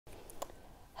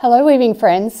Hello weaving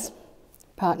friends,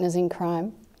 partners in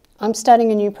crime. I'm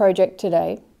starting a new project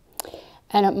today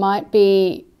and it might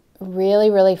be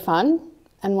really fun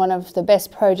and one of the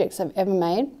best projects I've ever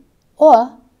made,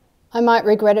 or I might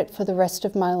regret it for the rest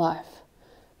of my life.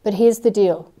 But here's the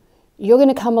deal, you're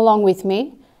going to come along with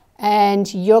me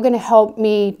and you're going to help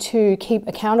me to keep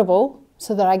accountable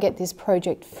so that I get this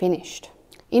project finished.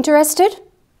 Interested?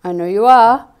 I know you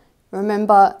are.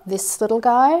 Remember this little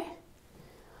guy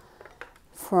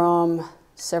from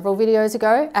several videos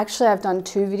ago? Actually, I've done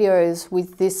 2 videos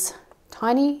with this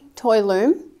tiny toy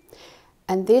loom,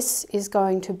 and this is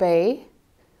going to be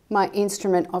my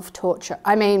instrument of torture.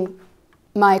 I mean,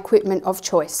 my equipment of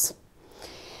choice.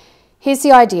 Here's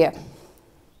the idea.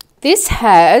 This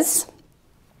has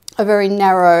a very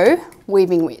narrow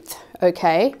weaving width,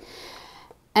 okay?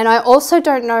 And I also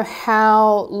don't know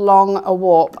how long a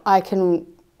warp I can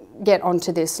get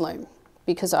onto this loom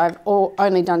because I've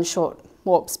only done short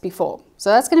warps before.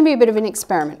 So that's going to be a bit of an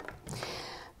experiment.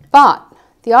 But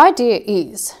the idea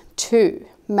is to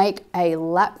make a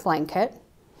lap blanket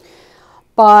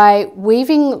by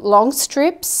weaving long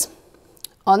strips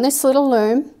on this little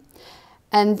loom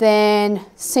and then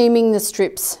seaming the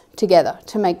strips together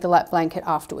to make the lap blanket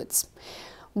afterwards.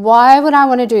 Why would I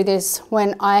want to do this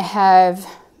when I have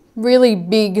really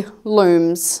big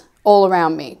looms all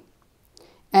around me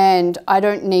and I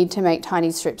don't need to make tiny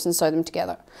strips and sew them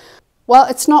together? Well,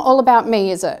 it's not all about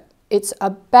me, is it? It's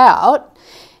about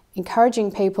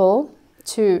encouraging people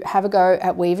to have a go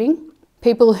at weaving.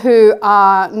 People who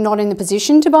are not in the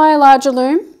position to buy a larger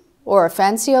loom or a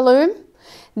fancier loom.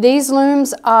 These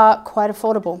looms are quite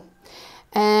affordable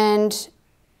and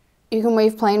you can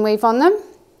weave plain weave on them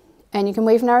and you can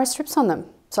weave narrow strips on them.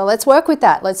 So let's work with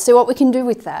that. Let's see what we can do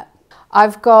with that.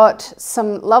 I've got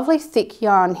some lovely thick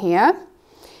yarn here.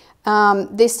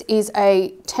 This is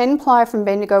a 10 ply from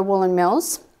Bendigo Woolen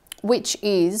Mills, which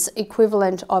is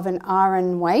equivalent of an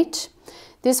RN weight.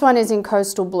 This one is in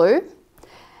coastal blue.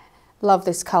 Love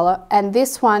this color. And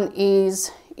this one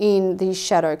is in the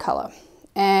shadow color.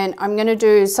 And I'm going to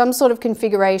do some sort of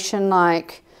configuration,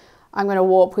 like I'm going to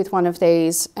warp with one of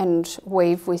these and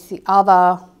weave with the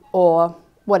other, or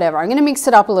whatever. I'm going to mix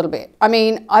it up a little bit. I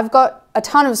mean, I've got a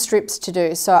ton of strips to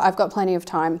do, so I've got plenty of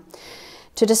time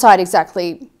to decide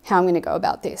exactly how I'm going to go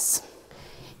about this.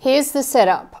 Here's the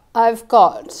setup. I've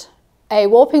got a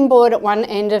warping board at one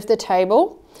end of the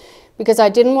table because I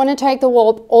didn't want to take the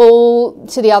warp all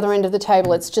to the other end of the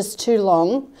table. It's just too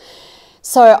long.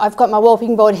 So I've got my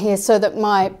warping board here so that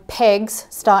my pegs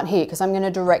start here because I'm going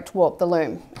to direct warp the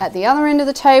loom. At the other end of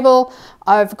the table,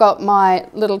 I've got my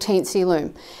little teensy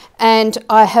loom. And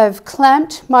I have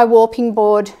clamped my warping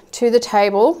board to the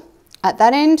table at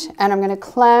that end, and I'm going to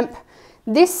clamp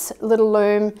this little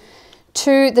loom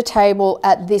to the table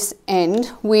at this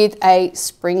end with a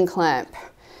spring clamp.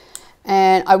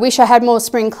 And I wish I had more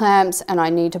spring clamps and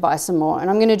I need to buy some more, and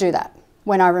I'm going to do that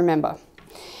when I remember.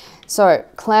 So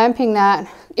clamping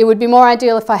that, it would be more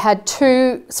ideal if I had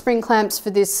 2 spring clamps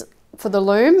for the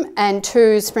loom and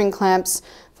 2 spring clamps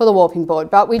for the warping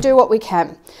board, but we do what we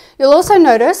can. You'll also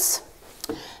notice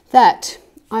that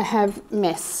I have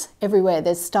mess everywhere.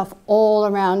 There's stuff all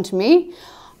around me.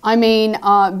 I mean,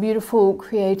 beautiful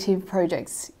creative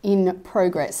projects in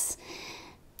progress.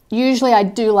 Usually I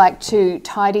do like to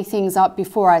tidy things up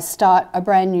before I start a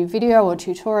brand new video or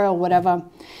tutorial, whatever.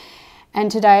 And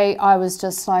today I was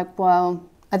just like, well,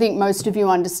 I think most of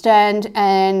you understand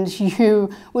and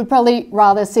you would probably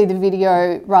rather see the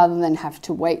video rather than have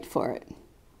to wait for it.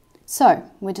 So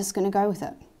we're just going to go with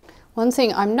it. One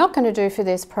thing I'm not going to do for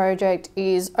this project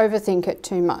is overthink it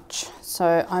too much.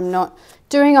 So I'm not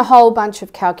doing a whole bunch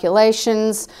of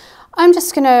calculations. I'm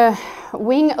just going to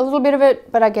wing a little bit of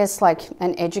it, but I guess like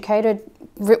an educated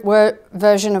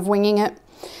version of winging it.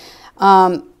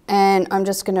 And I'm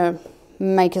just going to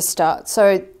make a start.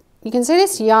 So you can see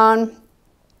this yarn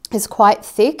is quite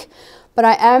thick, but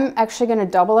I am actually going to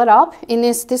double it up in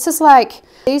this. This is like,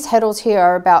 these heddles here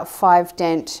are about 5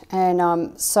 dent,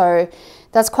 and so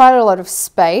that's quite a lot of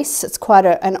space. It's quite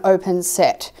an open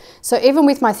set. So even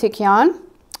with my thick yarn,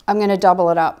 I'm going to double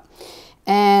it up.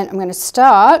 And I'm going to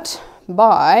start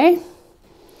by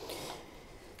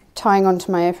tying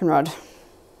onto my apron rod.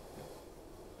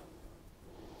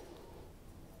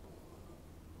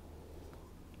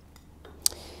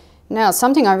 Now,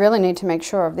 something I really need to make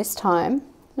sure of this time,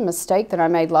 a mistake that I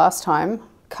made last time,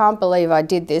 can't believe I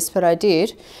did this, but I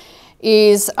did,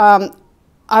 is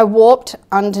I warped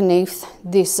underneath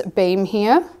this beam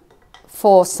here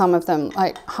for some of them.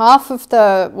 Like half of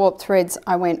the warp threads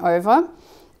I went over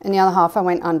and the other half I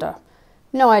went under.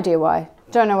 No idea why.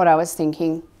 Don't know what I was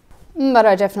thinking. but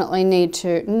I definitely need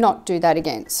to not do that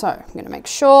again. So I'm going to make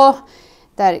sure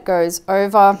that it goes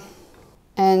over,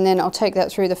 and then I'll take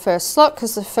that through the first slot,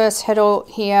 because the first heddle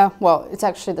here, well, it's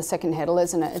actually the second heddle,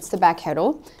 isn't it? It's the back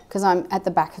heddle, because I'm at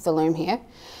the back of the loom here.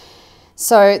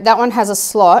 So that one has a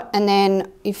slot, and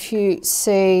then if you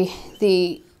see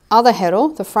the other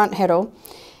heddle, the front heddle,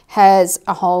 has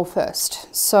a hole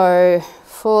first. So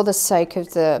for the sake of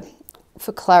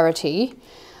for clarity,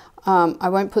 I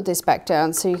won't put this back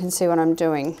down so you can see what I'm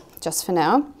doing just for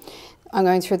now. I'm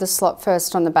going through the slot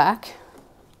first on the back.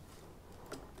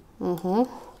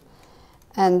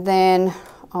 And then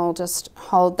I'll just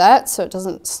hold that so it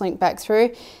doesn't slink back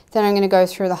through. Then I'm going to go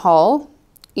through the hole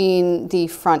in the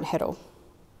front heddle.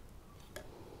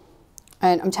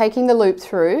 And I'm taking the loop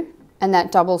through, and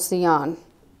that doubles the yarn.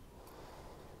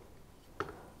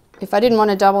 If I didn't want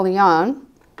to double the yarn,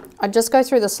 I'd just go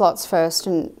through the slots first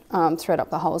and thread up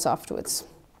the holes afterwards.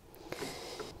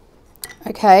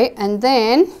 Okay, and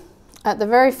then at the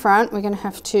very front, we're going to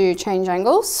have to change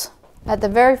angles. At the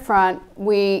very front,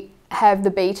 we have the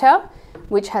beater,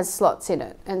 which has slots in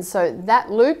it. And so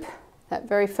that loop, that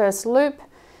very first loop,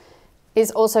 is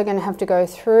also going to have to go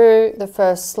through the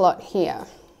first slot here.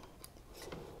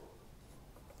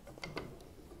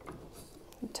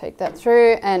 Take that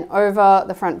through and over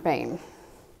the front beam.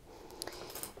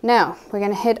 Now we're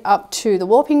going to head up to the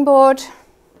warping board,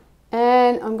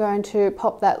 and I'm going to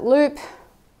pop that loop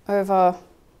over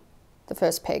the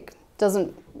first peg.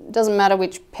 Doesn't matter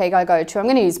which peg I go to. I'm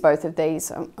going to use both of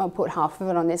these. I'll put half of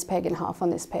it on this peg and half on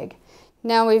this peg.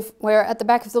 Now we're at the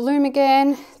back of the loom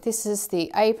again. This is the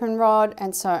apron rod,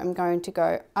 and so I'm going to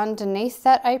go underneath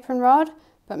that apron rod,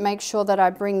 but make sure that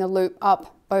I bring the loop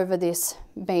up over this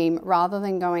beam rather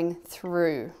than going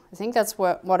through. I think that's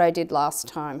what I did last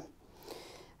time.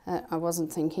 I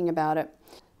wasn't thinking about it.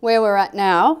 Where we're at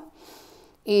now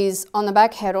is on the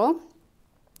back heddle.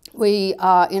 We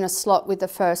are in a slot with the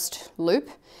first loop,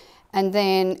 and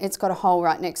then it's got a hole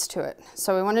right next to it.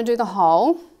 So we want to do the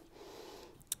hole.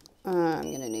 I'm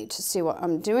going to need to see what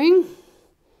I'm doing.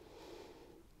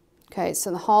 Okay,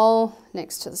 so the hole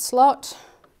next to the slot,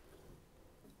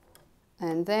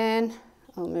 and then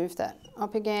I'll move that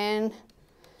up again,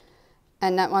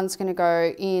 and that one's going to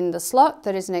go in the slot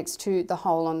that is next to the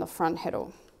hole on the front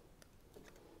heddle.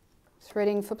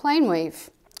 Threading for plain weave,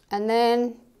 and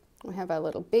then we have our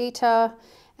little beater,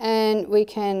 and we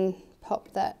can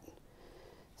pop that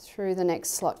through the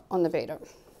next slot on the beater.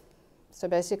 So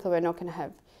basically we're not going to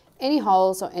have any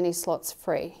holes or any slots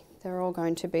free. They're all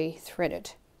going to be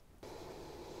threaded.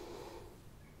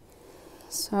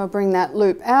 So I'll bring that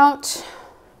loop out,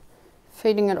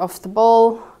 feeding it off the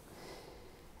ball,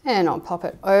 and I'll pop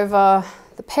it over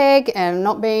the peg, and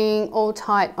not being all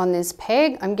tight on this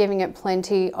peg, I'm giving it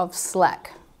plenty of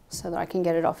slack so that I can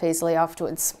get it off easily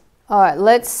afterwards. All right,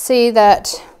 let's see that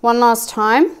one last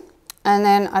time, and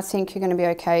then I think you're going to be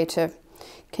okay to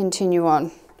continue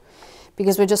on,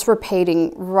 because we're just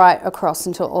repeating right across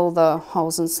until all the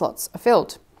holes and slots are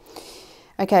filled.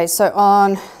 Okay, so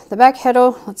on the back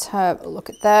heddle, let's have a look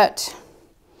at that.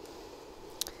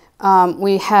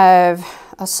 We have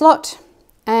a slot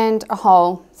and a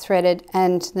hole threaded,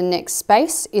 and the next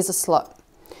space is a slot.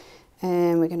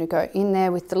 And we're going to go in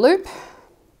there with the loop,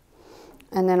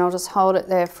 and then I'll just hold it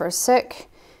there for a sec,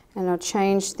 and I'll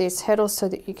change this heddle so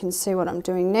that you can see what I'm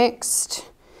doing next.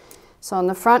 So on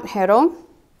the front heddle,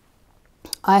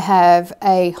 I have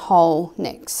a hole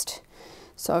next.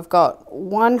 So I've got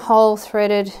one hole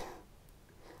threaded,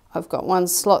 I've got one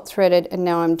slot threaded, and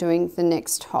now I'm doing the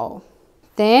next hole.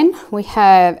 Then we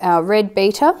have our red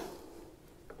beater,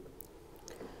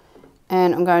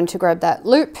 and I'm going to grab that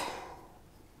loop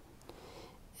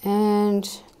and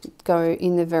go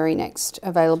in the very next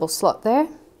available slot there.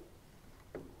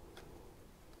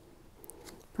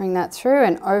 Bring that through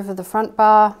and over the front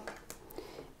bar,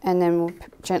 and then we'll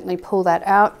gently pull that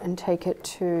out and take it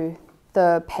to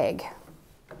the peg.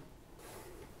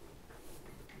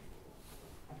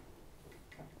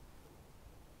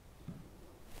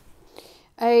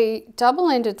 A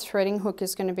double-ended threading hook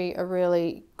is going to be a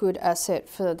really good asset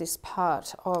for this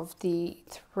part of the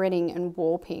threading and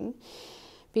warping,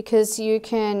 because you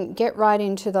can get right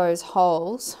into those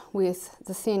holes with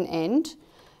the thin end,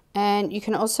 and you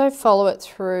can also follow it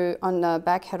through on the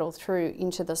back heddle through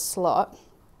into the slot.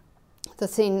 The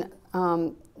thin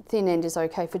end is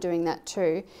okay for doing that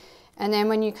too. And then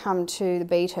when you come to the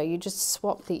beater, you just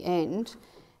swap the end,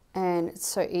 and it's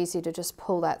so easy to just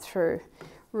pull that through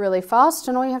really fast,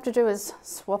 and all you have to do is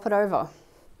swap it over.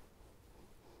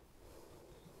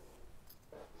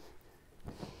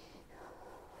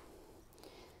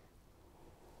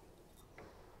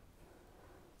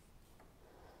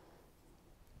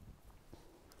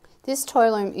 This toy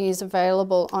loom is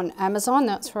available on Amazon,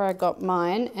 that's where I got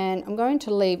mine, and I'm going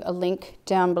to leave a link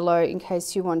down below in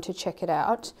case you want to check it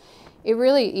out. It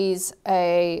really is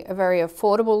a very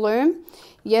affordable loom.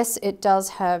 Yes, it does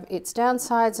have its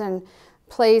downsides, and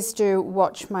please do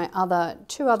watch my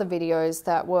two other videos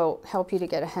that will help you to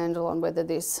get a handle on whether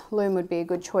this loom would be a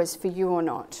good choice for you or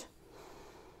not.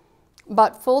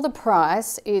 But for the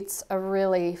price, it's a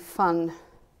really fun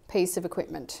piece of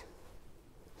equipment.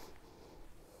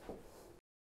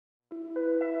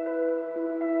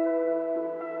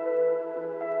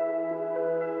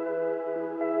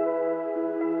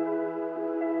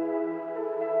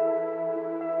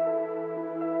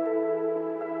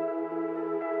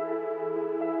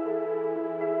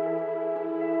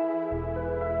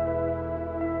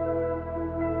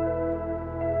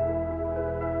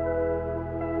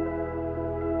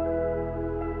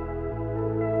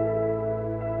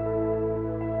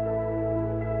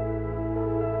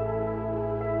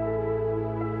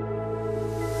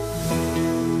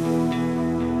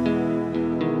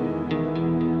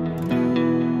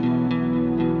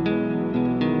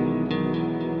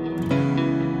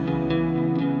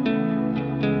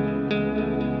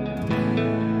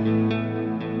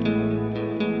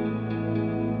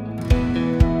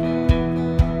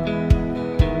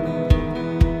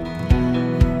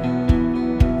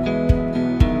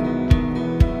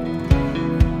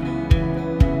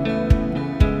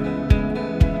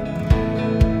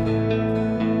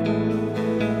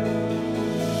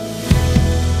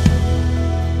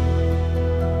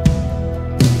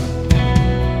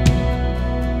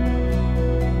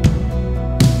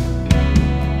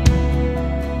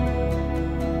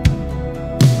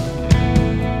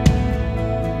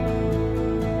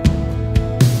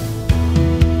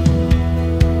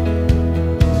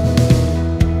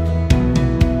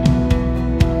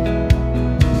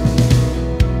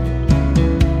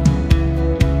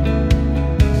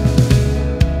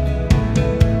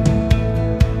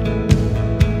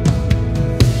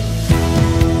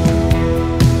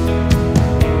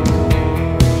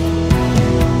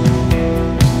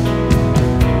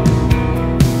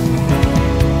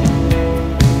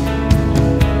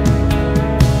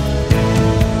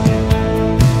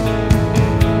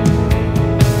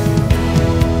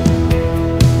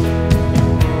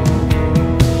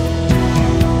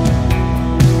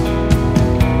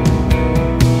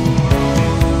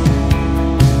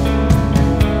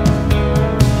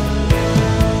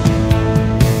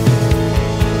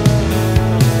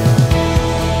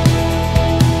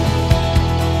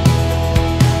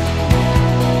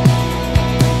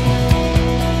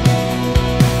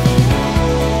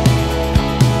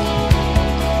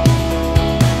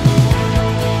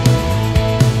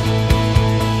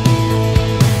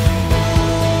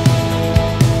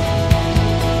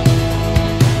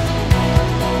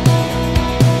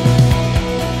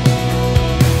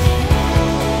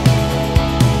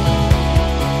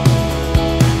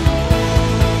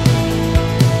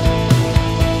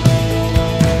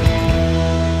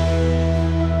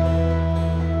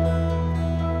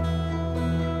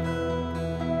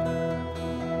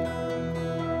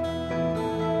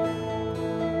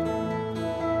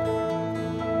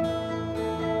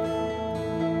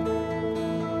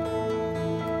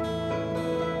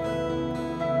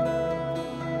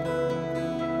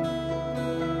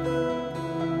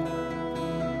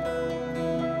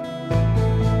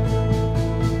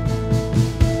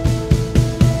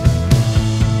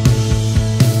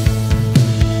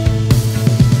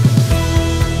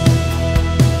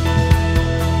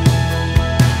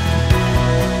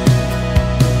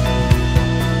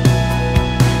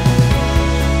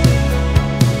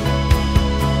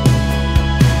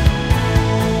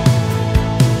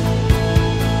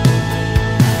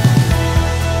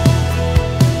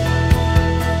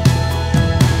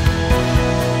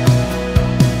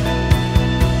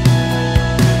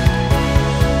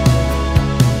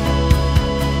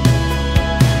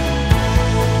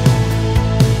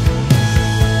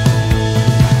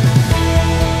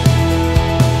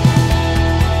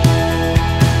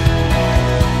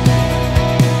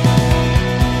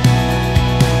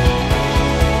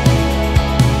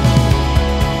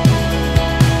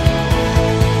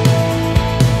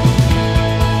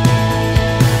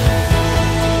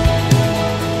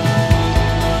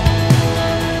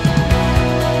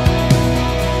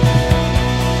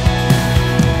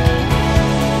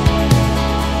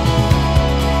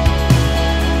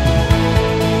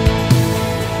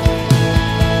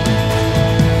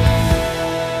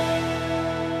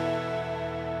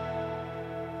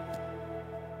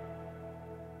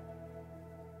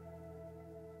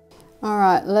 All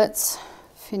right, let's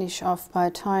finish off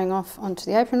by tying off onto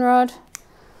the apron rod.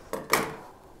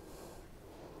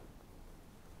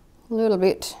 a little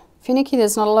bit finicky.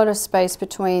 There's not a lot of space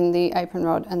between the apron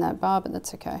rod and that bar, but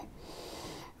that's okay.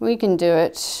 We can do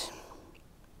it.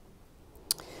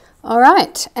 All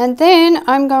right, and then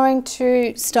I'm going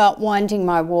to start winding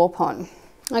my warp on.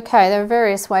 Okay, there are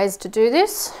various ways to do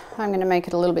this. I'm going to make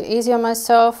it a little bit easier on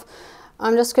myself.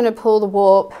 I'm just going to pull the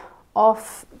warp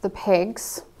off the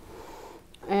pegs,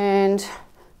 and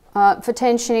for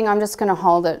tensioning I'm just going to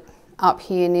hold it up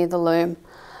here near the loom.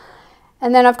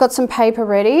 And then I've got some paper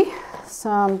ready,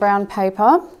 some brown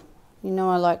paper. You know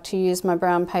I like to use my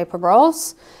brown paper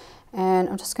rolls, and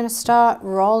I'm just going to start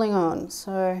rolling on.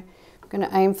 So I'm going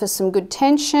to aim for some good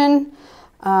tension,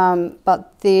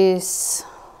 but this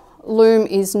loom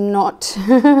is not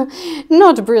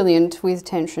not brilliant with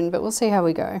tension, but we'll see how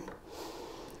we go.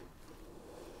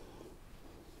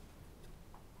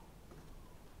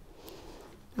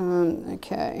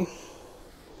 Okay,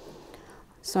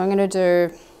 so I'm going to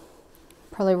do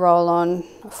probably roll on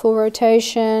a full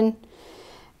rotation,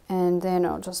 and then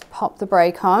I'll just pop the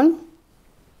brake on,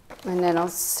 and then I'll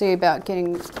see about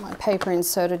getting my paper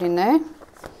inserted in there.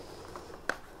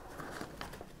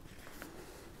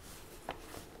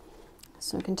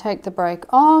 So I can take the brake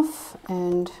off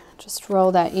and just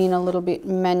roll that in a little bit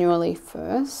manually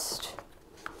first.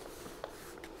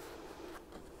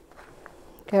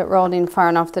 Get it rolled in far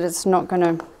enough that it's not going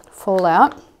to fall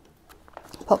out.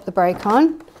 Pop the brake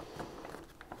on.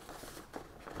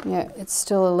 Yeah, it's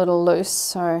still a little loose,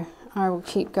 so I will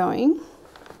keep going.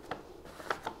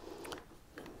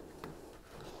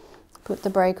 Put the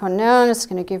brake on now. I'm just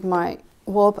going to give my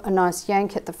warp a nice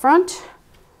yank at the front.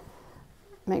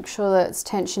 Make sure that it's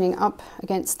tensioning up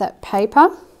against that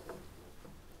paper.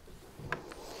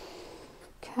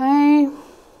 Okay,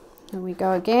 there we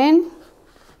go again.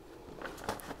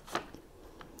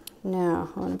 Now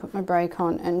I want to put my brake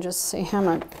on and just see how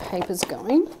my paper's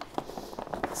going.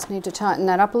 Just need to tighten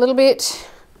that up a little bit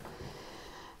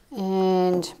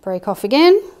and brake off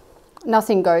again.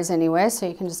 Nothing goes anywhere, so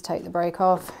you can just take the brake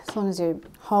off. As long as you're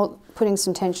putting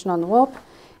some tension on the warp,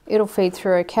 it'll feed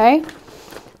through okay.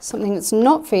 Something that's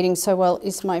not feeding so well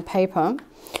is my paper.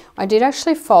 I did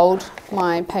actually fold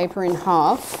my paper in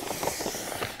half.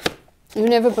 You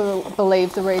never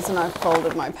believe the reason I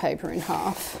folded my paper in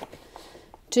half.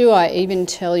 Do I even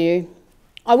tell you?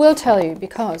 I will tell you,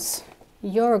 because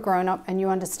you're a grown-up and you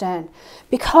understand.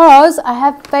 Because I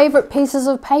have favourite pieces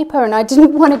of paper and I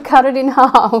didn't want to cut it in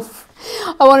half.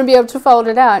 I want to be able to fold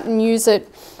it out and use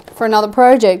it for another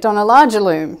project on a larger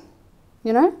loom.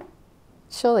 You know?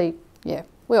 Surely, yeah,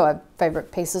 we all have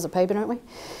favourite pieces of paper, don't we?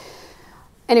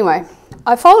 Anyway,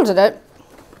 I folded it.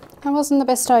 That wasn't the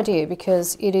best idea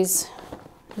because it is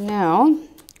now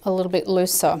a little bit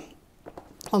looser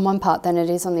on one part than it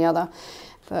is on the other,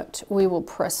 but we will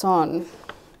press on.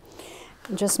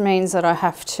 It just means that I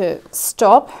have to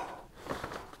stop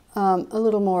a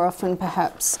little more often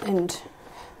perhaps and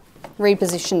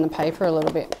reposition the paper a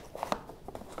little bit.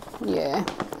 Yeah,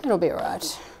 it'll be all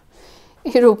right.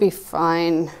 It'll be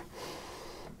fine.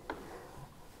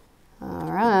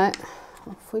 All right,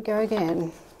 off we go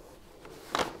again.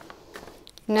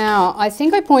 Now, I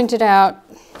think I pointed out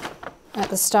at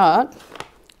the start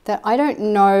that I don't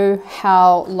know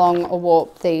how long a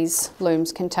warp these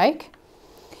looms can take.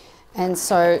 And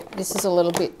so this is a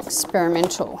little bit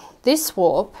experimental. This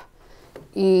warp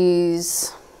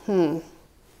is,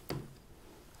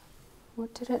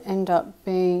 what did it end up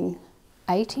being?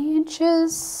 80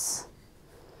 inches,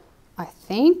 I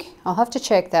think. I'll have to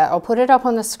check that. I'll put it up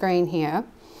on the screen here.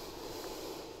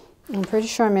 I'm pretty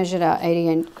sure I measured out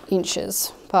 80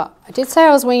 inches, but I did say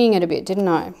I was winging it a bit, didn't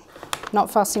I? Not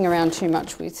fussing around too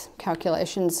much with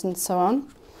calculations and so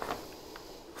on.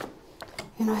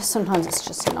 You know, sometimes it's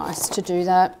just nice to do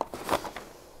that.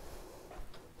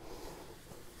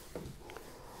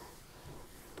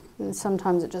 And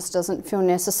sometimes it just doesn't feel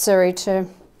necessary to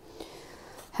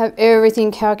have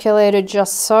everything calculated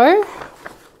just so.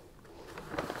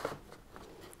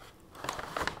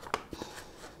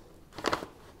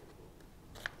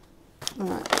 All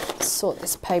right, let's sort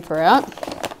this paper out.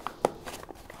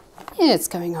 Yeah, it's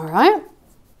going all right.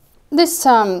 This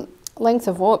length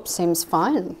of warp seems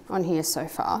fine on here so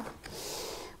far.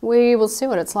 We will see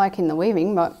what it's like in the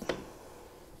weaving, but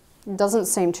it doesn't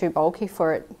seem too bulky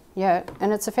for it yet.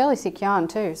 And it's a fairly thick yarn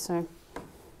too, so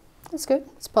that's good.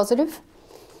 It's positive.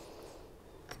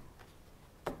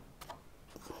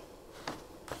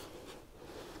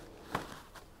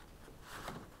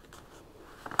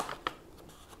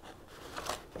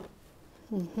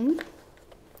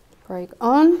 Brake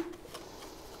on.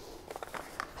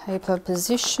 Paper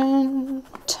position,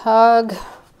 tug,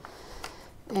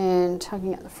 and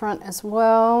tugging at the front as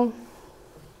well.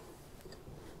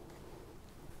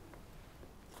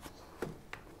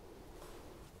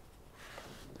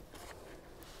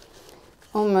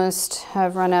 almost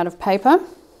have run out of paper.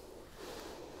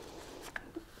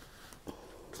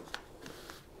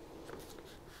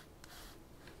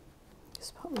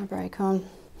 Just pop my brake on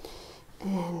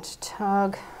and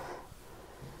tug.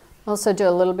 Also do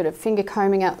a little bit of finger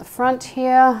combing out the front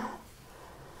here,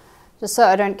 just so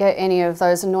I don't get any of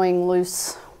those annoying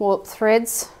loose warp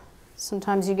threads.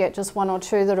 Sometimes you get just one or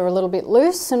two that are a little bit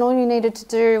loose, and all you needed to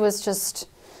do was just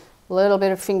a little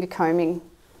bit of finger combing.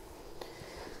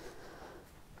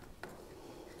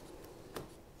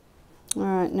 All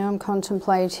right, now I'm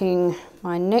contemplating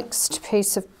my next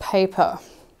piece of paper.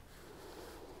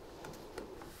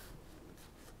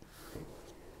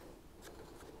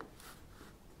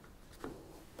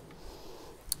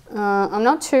 I'm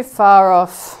not too far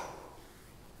off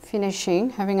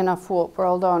finishing, having enough warp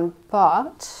rolled on,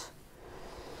 but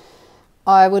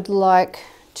I would like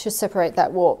to separate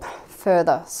that warp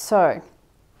further. So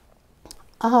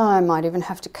I might even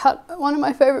have to cut one of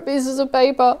my favorite pieces of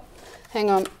paper. Hang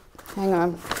on.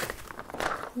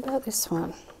 What about this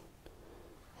one?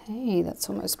 Hey, that's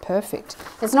almost perfect.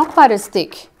 It's not quite as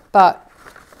thick, but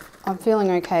I'm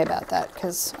feeling okay about that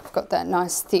because I've got that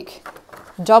nice thick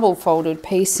double folded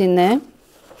piece in there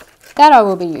that I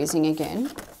will be using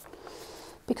again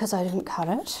because I didn't cut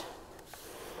it.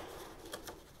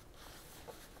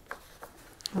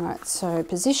 All right, so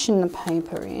position the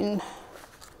paper in.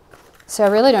 So I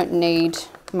really don't need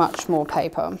much more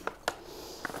paper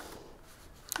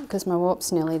because my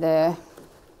warp's nearly there.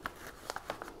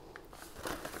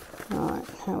 All right,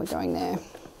 how are we going there?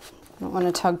 I don't want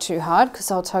to tug too hard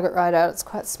because I'll tug it right out. It's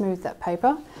quite smooth, that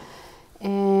paper.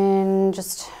 And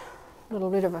just a little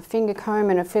bit of a finger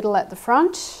comb and a fiddle at the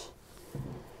front.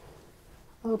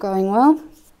 All going well.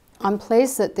 I'm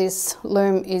pleased that this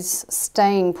loom is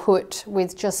staying put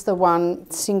with just the one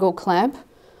single clamp.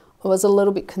 I was a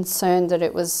little bit concerned that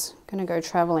it was going to go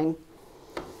travelling,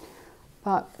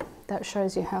 but that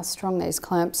shows you how strong these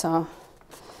clamps are.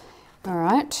 All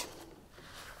right.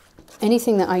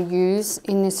 Anything that I use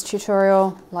in this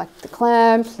tutorial, like the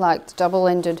clamp, like the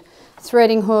double-ended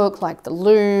threading hook, like the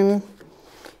loom,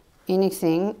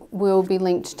 anything will be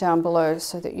linked down below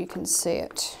so that you can see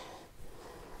it.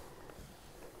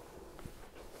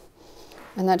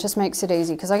 And that just makes it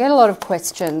easy because I get a lot of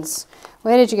questions.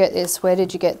 Where did you get this? Where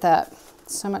did you get that?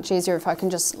 It's so much easier if I can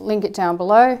just link it down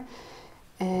below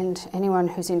and anyone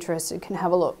who's interested can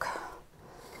have a look.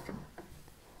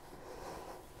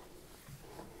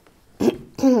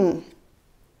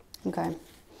 Okay.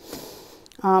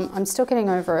 I'm still getting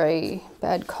over a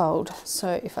bad cold,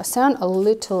 so if I sound a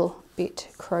little bit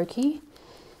croaky,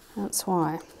 that's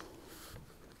why.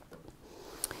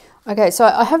 Okay, so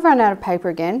I have run out of paper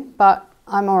again, but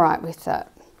I'm all right with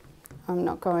that. I'm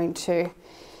not going to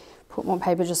put more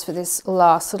paper just for this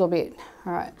last little bit.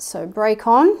 All right, so break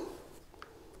on.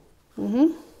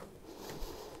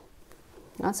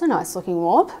 That's a nice looking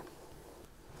warp.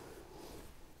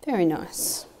 Very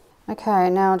nice. Okay,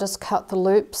 now I'll just cut the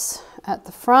loops at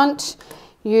the front.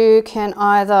 You can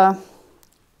either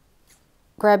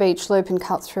grab each loop and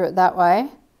cut through it that way,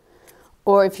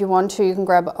 or if you want to, you can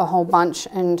grab a whole bunch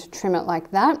and trim it like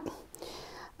that.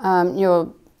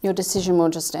 Your decision will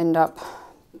just end up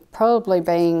probably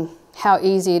being how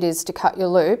easy it is to cut your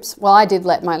loops. Well, I did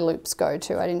let my loops go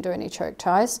too. I didn't do any choke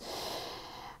ties.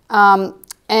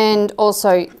 And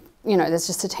also, you know, there's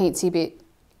just a teensy bit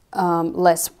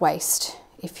less waste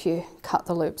if you cut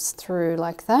the loops through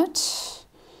like that.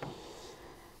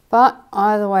 But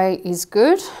either way is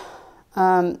good.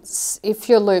 If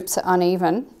your loops are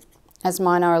uneven, as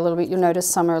mine are a little bit, you'll notice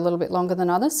some are a little bit longer than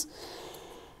others,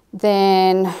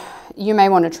 then you may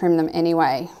want to trim them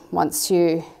anyway once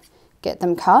you get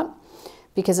them cut,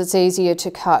 because it's easier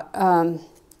to cut,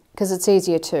 because it's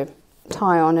easier to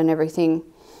tie on and everything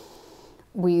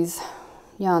with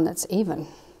yarn that's even.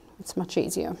 It's much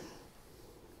easier.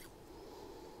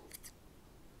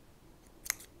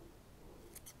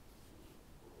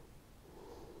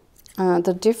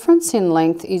 The difference in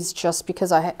length is just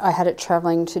because I had it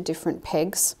traveling to different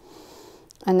pegs,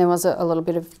 and there was a little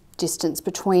bit of distance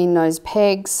between those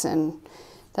pegs, and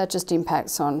that just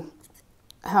impacts on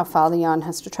how far the yarn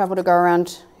has to travel to go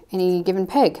around any given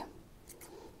peg.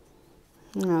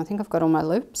 Oh, I think I've got all my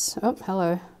loops. Oh,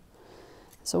 hello.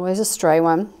 There's always a stray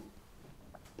one.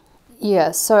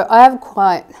 Yeah, so I have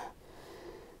quite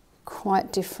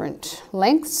different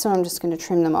lengths, so I'm just going to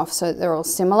trim them off so that they're all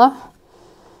similar.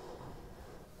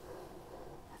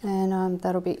 And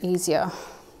that'll be easier.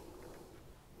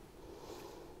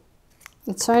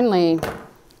 It's only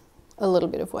a little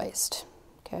bit of waste,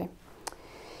 okay.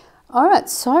 All right,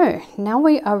 so now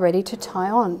we are ready to tie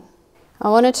on. I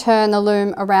want to turn the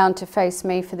loom around to face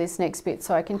me for this next bit,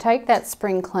 so I can take that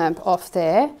spring clamp off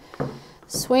there,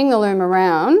 swing the loom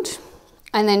around,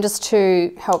 and then just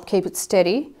to help keep it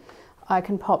steady, I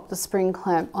can pop the spring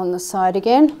clamp on the side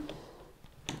again,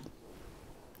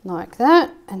 like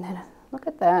that, and then look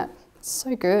at that, it's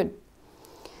so good.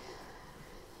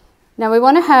 Now we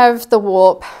want to have the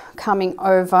warp coming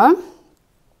over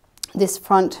this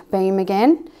front beam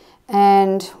again,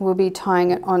 and we'll be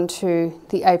tying it onto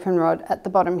the apron rod at the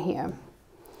bottom here.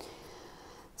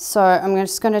 So I'm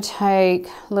just going to take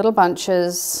little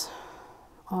bunches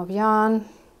of yarn.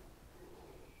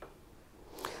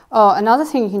 Oh, another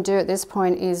thing you can do at this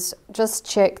point is just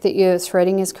check that your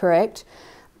threading is correct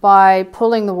by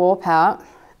pulling the warp out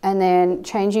and then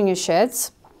changing your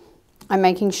sheds and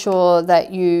making sure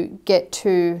that you get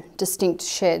 2 distinct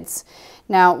sheds.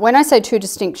 Now, when I say 2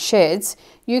 distinct sheds,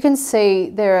 you can see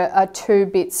there are 2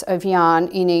 bits of yarn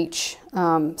in each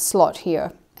slot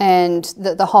here, and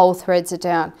the whole threads are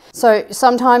down. So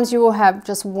sometimes you will have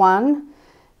just 1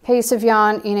 piece of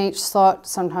yarn in each slot,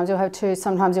 sometimes you'll have 2,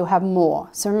 sometimes you'll have more.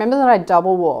 So remember that I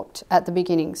double warped at the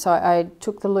beginning, so I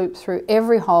took the loop through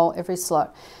every hole, every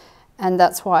slot, and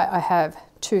that's why I have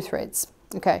 2 threads.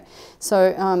 Okay,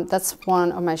 so that's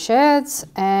one of my sheds,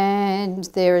 and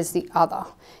there is the other.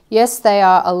 Yes, they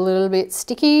are a little bit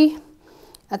sticky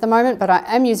at the moment, but I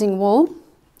am using wool,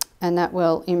 and that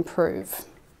will improve.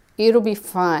 It'll be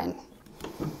fine.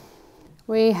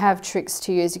 We have tricks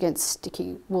to use against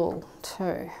sticky wool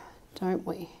too, don't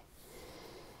we?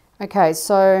 Okay,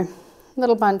 so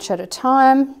little bunch at a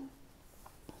time,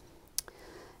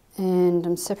 and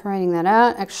I'm separating that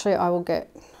out. Actually, I will get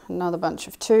another bunch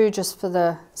of 2 just for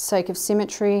the sake of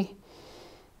symmetry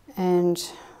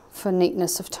and for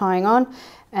neatness of tying on.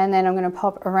 And then I'm going to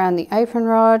pop around the apron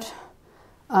rod.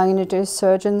 I'm going to do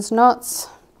surgeon's knots.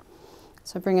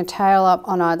 So bring a tail up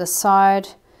on either side,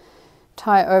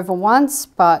 tie over once,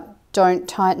 but don't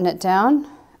tighten it down,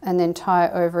 and then tie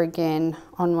over again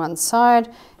on one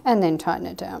side, and then tighten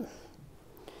it down.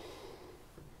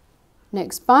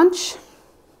 Next bunch.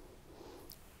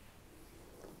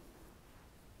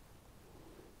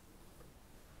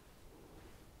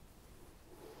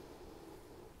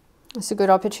 It's a good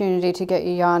opportunity to get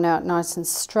your yarn out nice and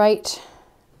straight.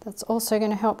 That's also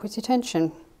going to help with your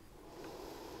tension.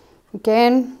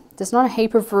 Again, there's not a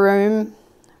heap of room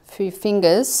for your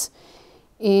fingers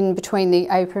in between the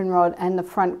apron rod and the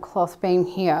front cloth beam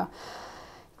here.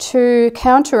 To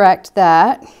counteract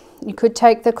that, you could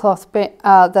take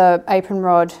the apron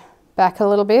rod back a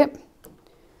little bit,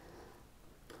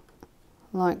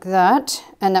 like that,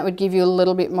 and that would give you a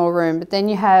little bit more room, but then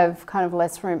you have kind of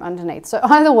less room underneath. So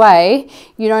either way,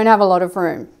 you don't have a lot of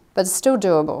room, but it's still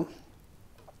doable.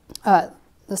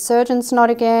 The surgeon's knot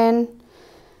again,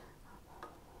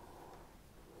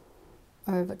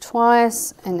 over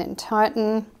twice, and then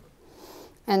tighten,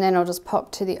 and then I'll just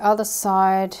pop to the other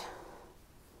side.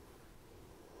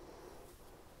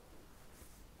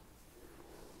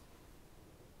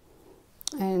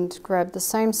 And grab the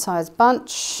same size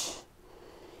bunch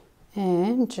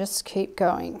and just keep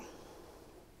going.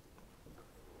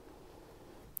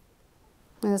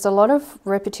 There's a lot of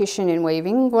repetition in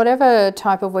weaving, whatever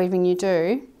type of weaving you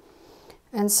do,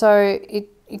 and so it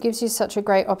gives you such a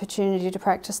great opportunity to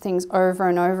practice things over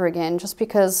and over again, just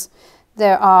because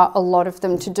there are a lot of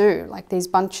them to do, like these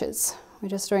bunches. We're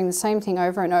just doing the same thing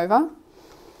over and over.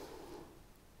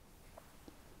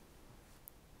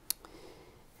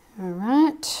 All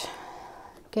right,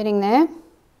 getting there.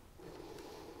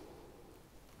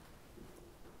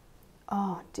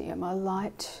 Oh dear, my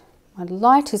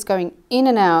light is going in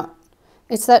and out.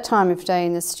 It's that time of day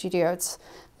in the studio. It's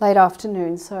late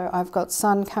afternoon, so I've got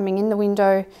sun coming in the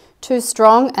window too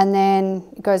strong, and then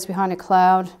it goes behind a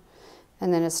cloud,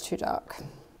 and then it's too dark.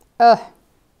 Ugh.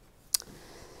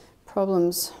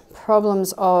 Problems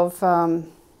of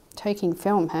taking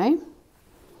film, hey?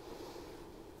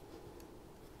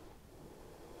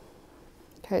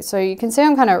 Okay, so you can see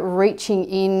I'm kind of reaching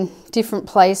in different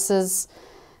places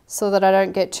so that I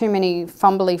don't get too many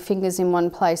fumbly fingers in one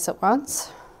place at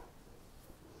once.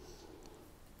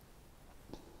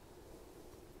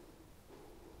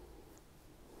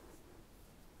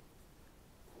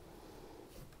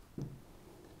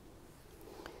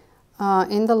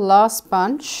 In the last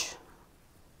bunch,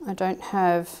 I don't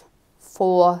have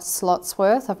 4 slots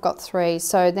worth, I've got 3,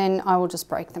 so then I will just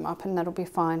break them up and that'll be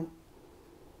fine.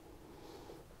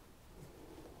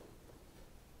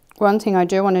 One thing I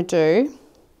do want to do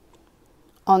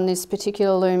on this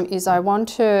particular loom is I want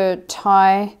to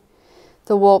tie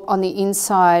the warp on the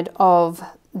inside of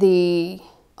the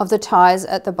ties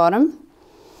at the bottom.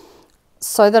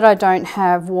 so that I don't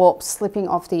have warp slipping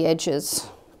off the edges.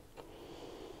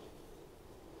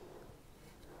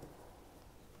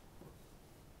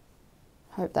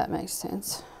 Hope that makes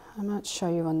sense. I might show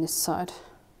you on this side.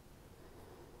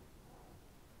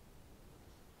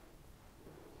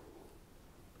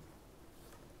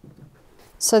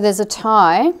 So there's a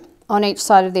tie on each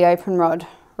side of the apron rod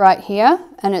right here,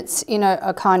 and it's in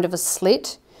a kind of a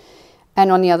slit,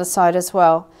 and on the other side as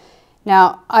well.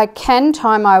 Now I can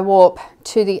tie my warp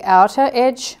to the outer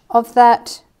edge of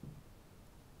that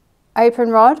apron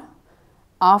rod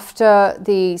after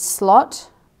the slot,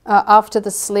 after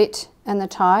the slit and the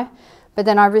tie, but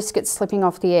then I risk it slipping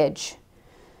off the edge.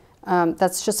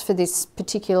 That's just for this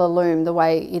particular loom, the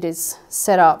way it is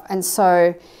set up. And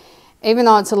so even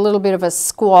though it's a little bit of a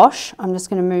squash, I'm just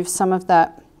going to move some of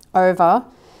that over,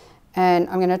 and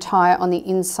I'm going to tie on the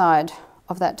inside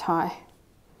of that tie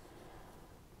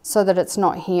so that it's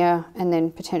not here and then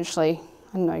potentially,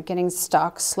 I don't know, getting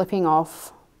stuck, slipping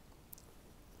off.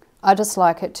 I just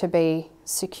like it to be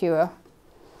secure.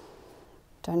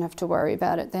 Don't have to worry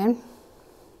about it then.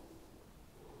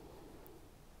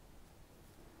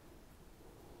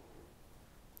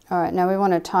 All right, now we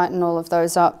want to tighten all of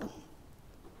those up.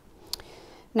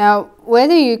 Now,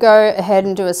 whether you go ahead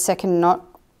and do a second knot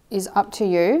is up to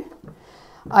you.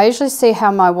 I usually see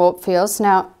how my warp feels.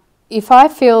 Now, if I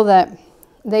feel that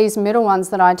these middle ones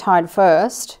that I tied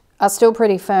first are still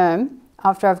pretty firm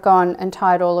after I've gone and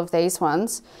tied all of these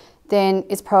ones, then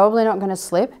it's probably not going to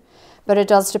slip, but it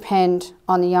does depend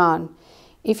on the yarn.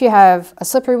 If you have a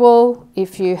slippery wool,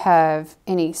 if you have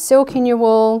any silk in your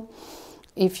wool,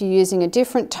 if you're using a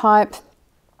different type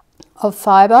of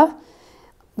fibre,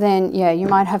 then yeah, you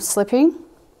might have slipping,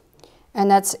 and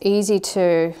that's easy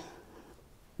to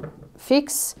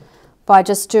fix by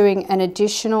just doing an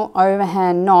additional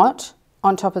overhand knot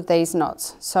on top of these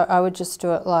knots. So I would just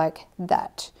do it like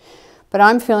that, but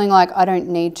I'm feeling like I don't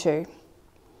need to.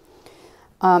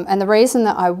 And the reason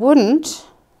that I wouldn't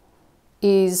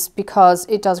is because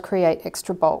it does create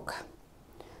extra bulk.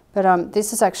 But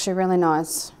this is actually really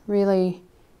nice, really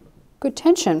good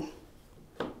tension.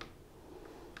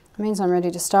 It means I'm ready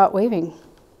to start weaving.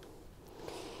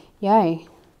 Yay.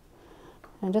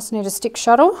 I just need a stick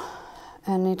shuttle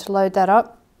and need to load that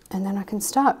up, and then I can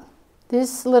start.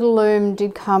 This little loom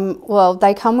did come, well,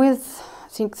 they come with, I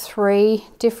think, 3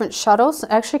 different shuttles. It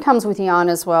actually comes with yarn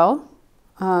as well,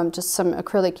 just some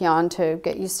acrylic yarn to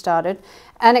get you started,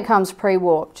 and it comes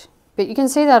pre-warped. But you can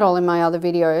see that all in my other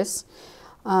videos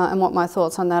and what my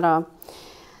thoughts on that are.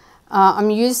 I'm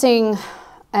using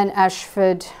an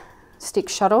Ashford stick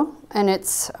shuttle, and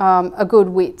it's a good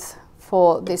width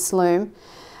for this loom,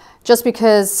 just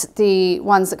because the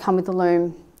ones that come with the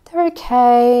loom, they're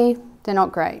okay, they're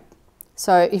not great.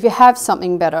 So if you have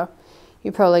something better,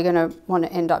 you're probably going to want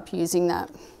to end up using that.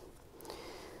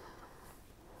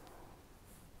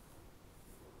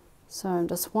 So I'm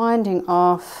just winding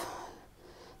off.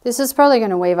 This is probably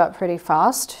going to weave up pretty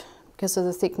fast because of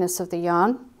the thickness of the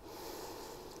yarn.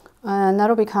 And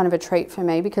that'll be kind of a treat for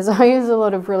me because I use a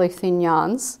lot of really thin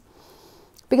yarns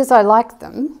because I like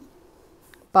them,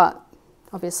 but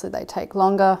obviously they take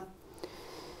longer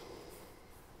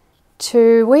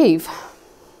to weave.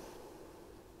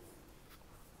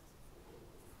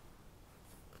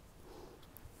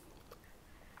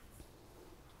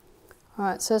 All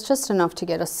right, so it's just enough to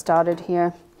get us started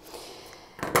here.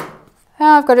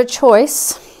 Now I've got a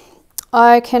choice.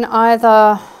 I can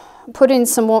either put in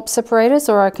some warp separators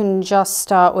or I can just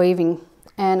start weaving.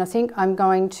 And I think I'm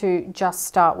going to just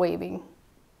start weaving.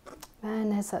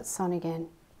 Man, there's that sun again.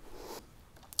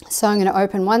 So I'm going to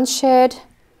open one shed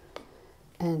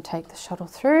and take the shuttle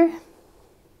through.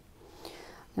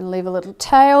 I'm going to leave a little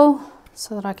tail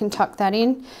so that I can tuck that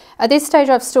in. At this stage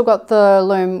I've still got the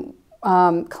loom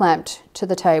clamped to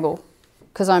the table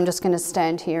because I'm just going to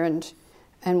stand here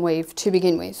and weave to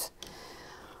begin with.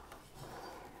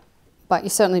 But you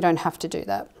certainly don't have to do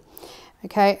that.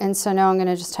 Okay, and so now I'm going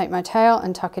to just take my tail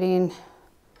and tuck it in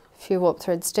a few warp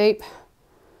threads deep.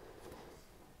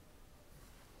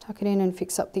 Tuck it in and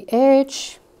fix up the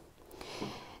edge.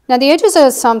 Now the edges are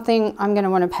something I'm going to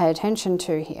want to pay attention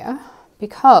to here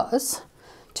because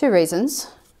 2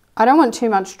 reasons. I don't want too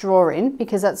much draw in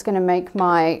because that's going to make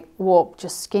my warp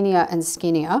just skinnier and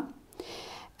skinnier.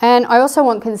 And I also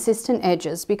want consistent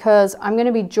edges because I'm going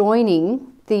to be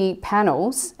joining the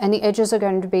panels and the edges are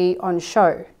going to be on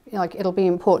show. Like, it'll be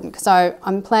important because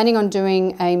I'm planning on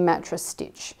doing a mattress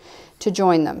stitch to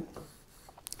join them.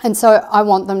 And so I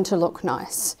want them to look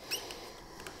nice.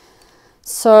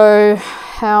 So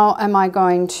how am I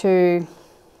going to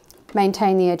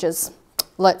maintain the edges?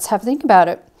 Let's have a think about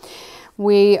it.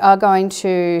 We are going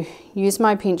to use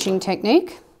my pinching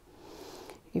technique.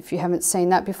 If you haven't seen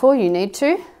that before, you need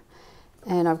to.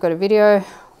 And I've got a video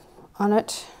on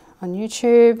it on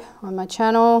YouTube, on my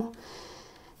channel,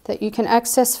 that you can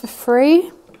access for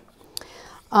free.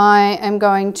 I am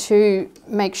going to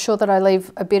make sure that I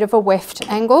leave a bit of a weft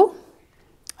angle.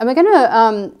 And we're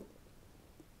gonna,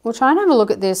 we'll try and have a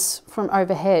look at this from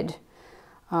overhead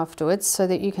afterwards so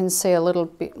that you can see a little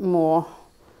bit more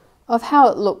of how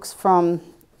it looks from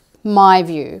my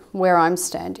view, where I'm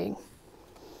standing.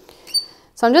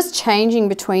 So I'm just changing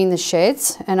between the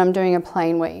sheds and I'm doing a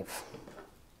plain weave.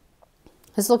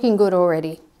 It's looking good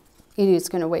already. It is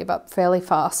going to weave up fairly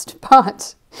fast,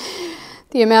 but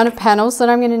the amount of panels that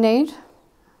I'm going to need,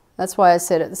 that's why I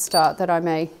said at the start that I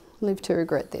may live to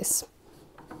regret this.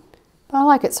 But I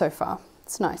like it so far.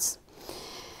 It's nice.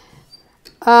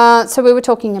 So we were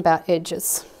talking about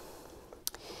edges.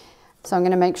 So I'm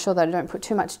going to make sure that I don't put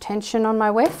too much tension on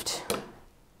my weft.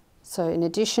 So in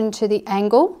addition to the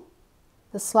angle,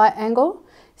 the slight angle,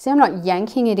 see I'm not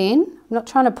yanking it in. I'm not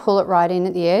trying to pull it right in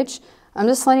at the edge. I'm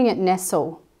just letting it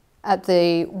nestle at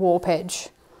the warp edge.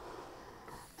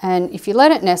 And if you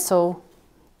let it nestle,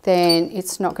 then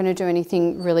it's not going to do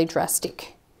anything really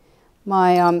drastic.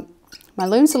 My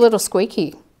loom's a little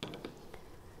squeaky.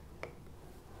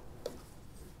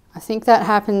 I think that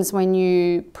happens when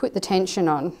you put the tension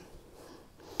on.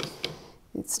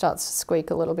 It starts to squeak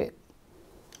a little bit.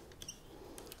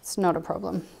 It's not a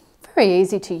problem. Very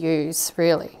easy to use,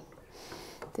 really,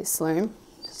 this loom.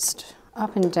 Just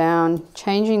up and down,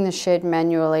 changing the shed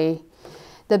manually.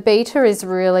 The beater is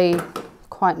really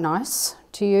quite nice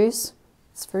to use.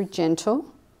 It's very gentle.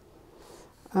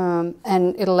 And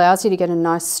it allows you to get a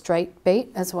nice straight beat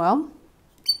as well.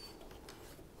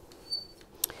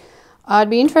 I'd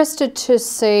be interested to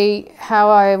see how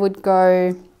I would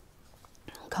go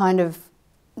kind of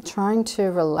trying to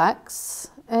relax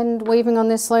and weaving on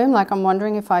this loom. Like I'm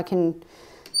wondering if I can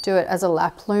do it as a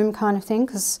lap loom kind of thing,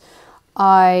 because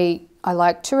I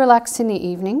like to relax in the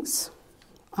evenings.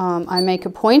 I make a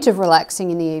point of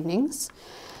relaxing in the evenings,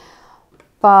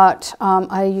 but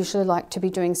I usually like to be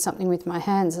doing something with my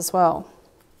hands as well.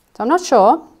 So I'm not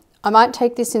sure. I might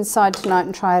take this inside tonight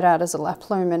and try it out as a lap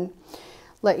loom and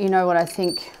let you know what I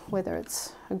think, whether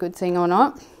it's a good thing or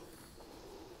not.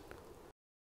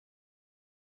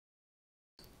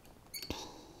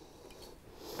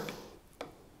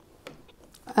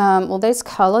 Well, these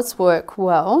colours work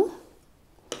well.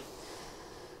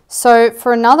 So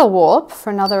for another warp, for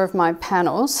another of my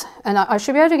panels, and I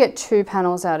should be able to get 2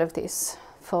 panels out of this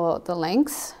for the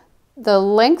length. The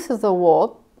length of the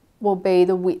warp will be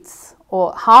the width,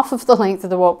 or half of the length of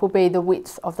the warp will be the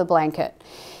width of the blanket,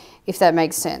 if that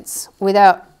makes sense,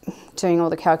 without doing all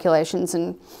the calculations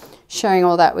and sharing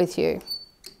all that with you.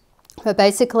 But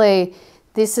basically,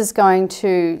 this is going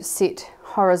to sit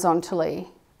horizontally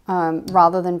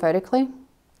rather than vertically.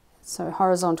 So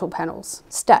horizontal panels,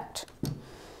 stacked.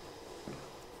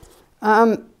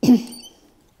 Now,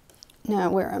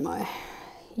 where am I?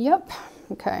 Yep,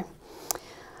 okay.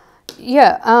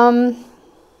 Yeah,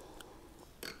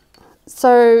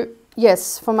 so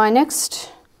yes, for my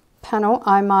next panel,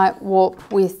 I might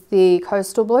warp with the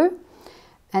coastal blue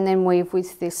and then weave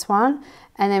with this one.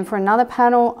 And then for another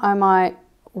panel, I might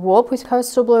warp with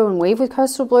coastal blue and weave with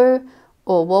coastal blue,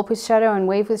 or warp with shadow and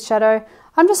weave with shadow.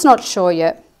 I'm just not sure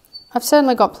yet. I've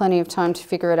certainly got plenty of time to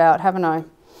figure it out, haven't I?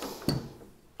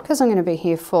 Because I'm going to be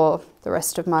here for the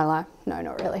rest of my life. No,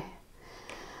 not really.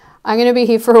 I'm going to be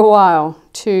here for a while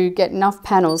to get enough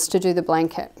panels to do the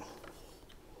blanket.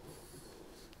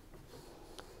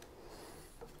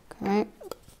 Okay.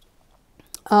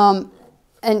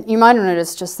 And you might have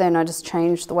noticed just then I just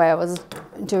changed the way I was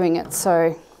doing it.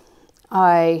 So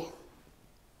I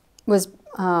was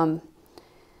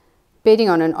beading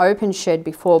on an open shed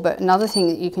before, but another thing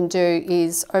that you can do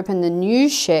is open the new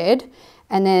shed,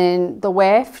 and then the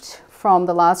weft from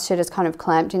the last shed is kind of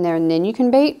clamped in there, and then you can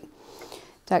beat.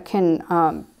 That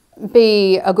can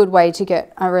be a good way to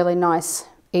get a really nice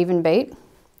even beat,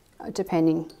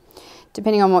 depending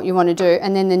on what you want to do.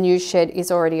 And then the new shed is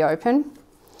already open.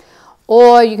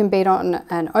 Or you can beat on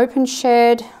an open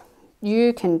shed.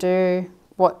 You can do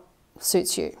what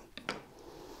suits you.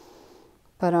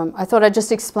 But I thought I'd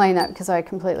just explain that because I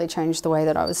completely changed the way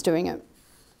that I was doing it.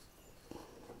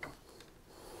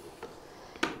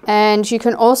 And you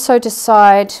can also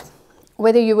decide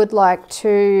whether you would like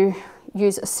to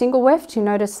use a single weft. You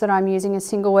notice that I'm using a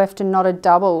single weft and not a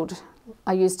doubled.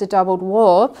 I used a doubled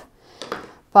warp,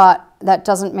 but that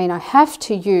doesn't mean I have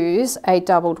to use a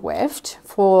doubled weft.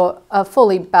 For a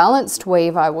fully balanced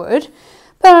weave I would,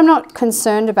 but I'm not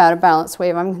concerned about a balanced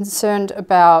weave. I'm concerned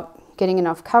about getting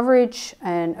enough coverage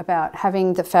and about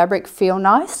having the fabric feel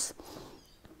nice.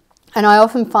 And I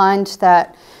often find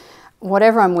that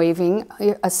whatever I'm weaving,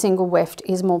 a single weft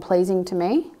is more pleasing to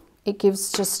me. It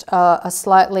gives just a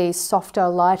slightly softer,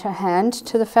 lighter hand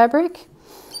to the fabric.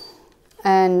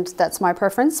 And that's my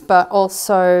preference, but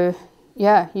also,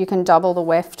 yeah, you can double the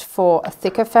weft for a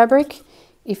thicker fabric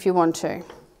if you want to.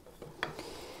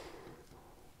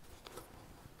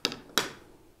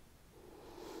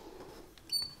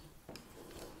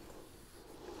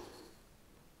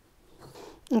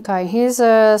 Okay, here's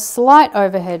a slight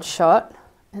overhead shot.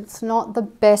 It's not the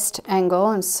best angle,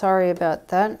 I'm sorry about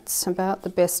that. It's about the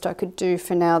best I could do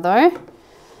for now though,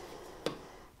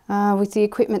 with the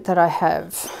equipment that I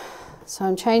have. So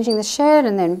I'm changing the shed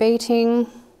and then beating,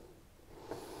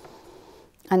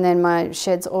 and then my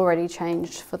shed's already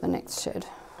changed for the next shed.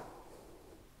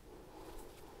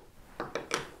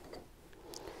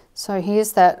 So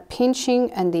here's that pinching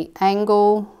and the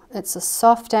angle. It's a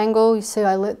soft angle. You see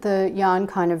I let the yarn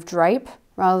kind of drape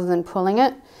rather than pulling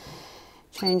it.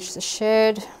 Change the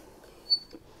shed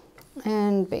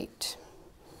and beat.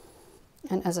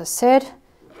 And as I said,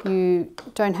 you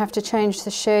don't have to change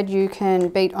the shed. You can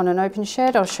beat on an open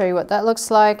shed. I'll show you what that looks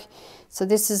like. So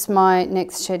this is my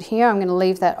next shed here. I'm going to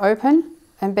leave that open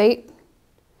and beat.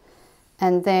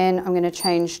 And then I'm going to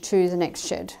change to the next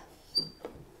shed.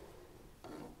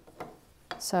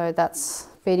 So that's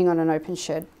beating on an open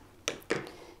shed.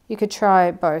 You could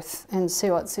try both and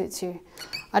see what suits you.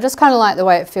 I just kind of like the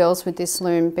way it feels with this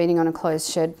loom beating on a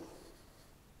closed shed.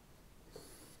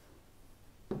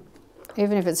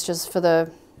 Even if it's just for the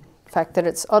fact that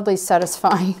it's oddly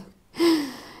satisfying.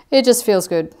 It just feels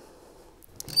good.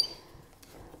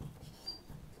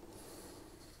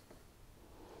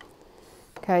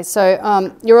 Okay,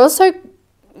 so you're also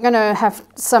going to have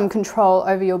some control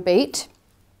over your beat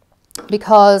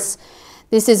because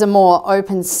this is a more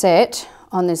open set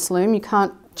on this loom. You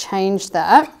can't change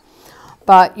that,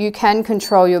 but you can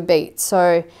control your beat.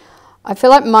 So I feel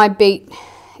like my beat,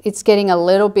 it's getting a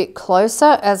little bit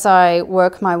closer as I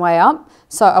work my way up.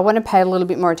 So I want to pay a little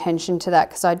bit more attention to that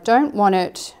because I don't want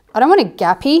it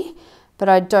gappy, but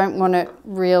I don't want it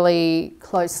really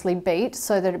closely beat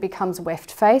so that it becomes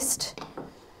weft faced.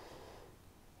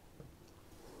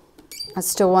 I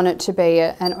still want it to be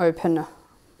an open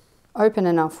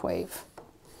enough weave.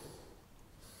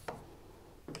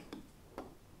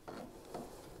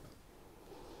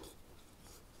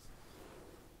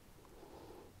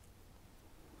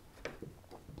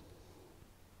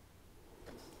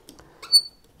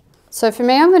 So for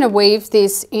me, I'm going to weave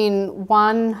this in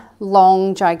one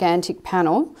long gigantic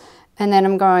panel, and then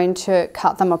I'm going to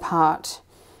cut them apart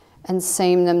and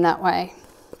seam them that way.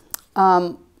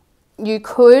 You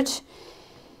could,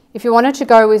 if you wanted to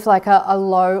go with like a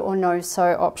low or no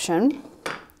sew option,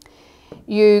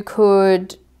 you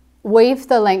could weave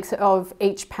the length of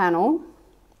each panel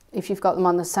if you've got them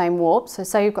on the same warp. So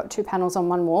say you've got 2 panels on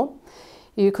one warp,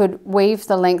 you could weave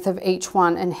the length of each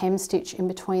one and hem stitch in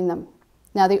between them.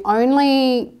 Now the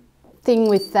only thing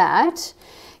with that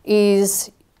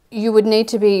is you would need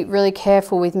to be really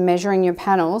careful with measuring your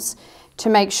panels to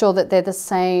make sure that they're the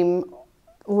same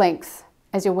length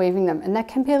as you're weaving them. And that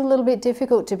can be a little bit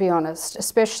difficult, to be honest,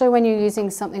 especially when you're using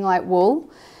something like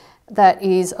wool that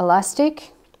is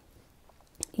elastic.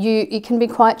 It can be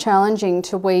quite challenging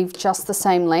to weave just the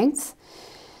same length.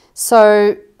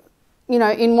 So, you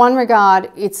know, in one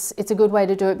regard, it's a good way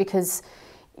to do it because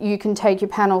you can take your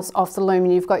panels off the loom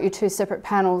and you've got your 2 separate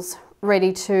panels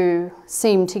ready to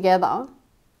seam together.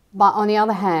 But on the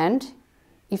other hand,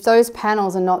 if those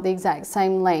panels are not the exact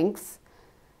same length,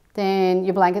 then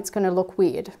your blanket's going to look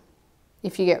weird,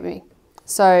 if you get me.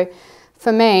 So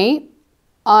for me,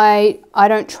 I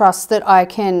don't trust that I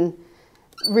can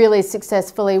really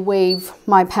successfully weave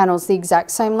my panels the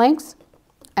exact same length.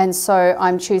 And so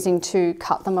I'm choosing to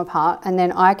cut them apart, and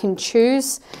then I can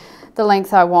choose the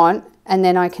length I want, and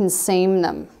then I can seam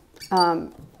them.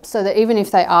 So that even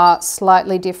if they are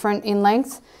slightly different in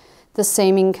length, the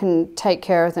seaming can take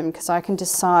care of them because I can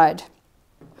decide.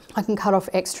 I can cut off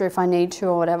extra if I need to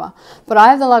or whatever. But I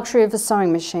have the luxury of a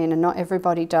sewing machine and not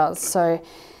everybody does. So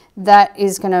that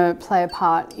is going to play a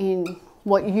part in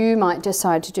what you might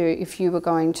decide to do if you were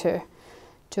going to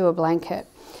do a blanket.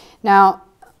 Now,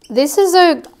 this is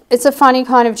it's a funny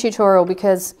kind of tutorial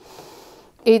because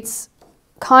it's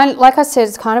kind of, like I said,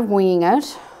 it's kind of winging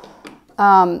it.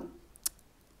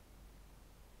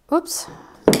 Oops,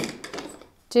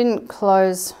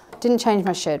 didn't change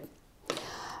my shed.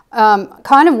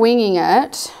 Kind of winging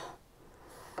it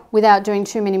without doing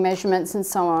too many measurements and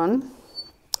so on,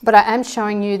 but I am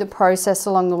showing you the process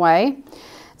along the way.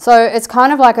 So it's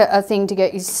kind of like a thing to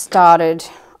get you started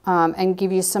and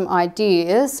give you some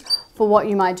ideas for what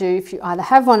you might do if you either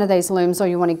have one of these looms or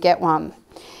you want to get one.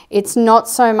 It's not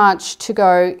so much to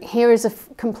go, here is a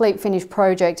complete finished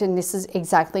project and this is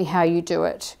exactly how you do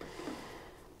it.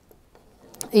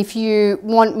 If you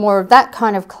want more of that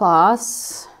kind of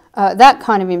class, that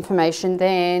kind of information,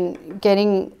 then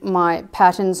getting my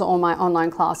patterns or my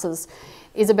online classes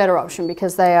is a better option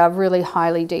because they are really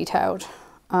highly detailed.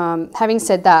 Having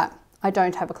said that, I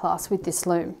don't have a class with this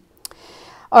loom.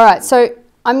 All right, so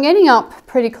I'm getting up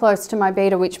pretty close to my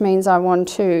beater, which means I want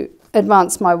to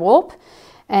advance my warp.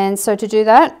 And so to do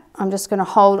that, I'm just going to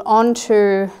hold on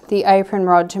to the apron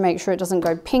rod to make sure it doesn't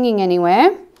go pinging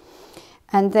anywhere.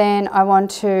 And then I want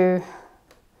to,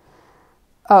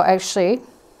 oh, actually,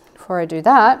 before I do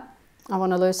that, I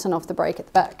want to loosen off the brake at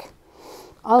the back.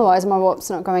 Otherwise, my warp's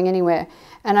not going anywhere.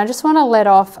 And I just want to let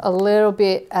off a little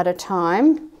bit at a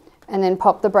time and then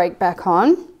pop the brake back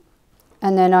on.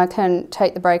 And then I can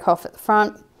take the brake off at the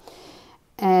front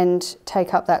and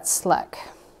take up that slack.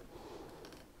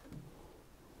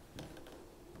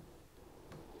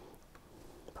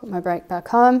 Put my brake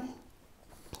back on.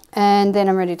 And then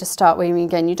I'm ready to start weaving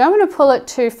again. You don't want to pull it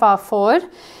too far forward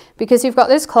because you've got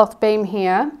this cloth beam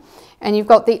here and you've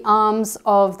got the arms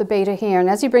of the beater here. And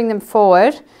as you bring them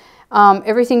forward,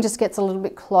 everything just gets a little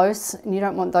bit close and you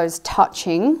don't want those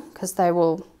touching because they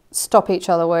will stop each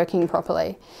other working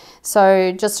properly.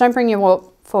 So just don't bring your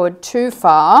warp forward too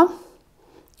far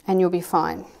and you'll be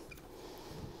fine.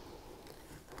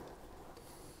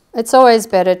 It's always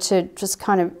better to just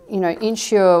kind of, you know,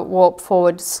 inch your warp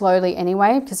forward slowly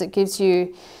anyway because it gives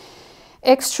you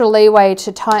extra leeway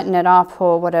to tighten it up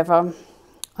or whatever.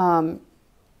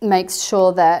 Makes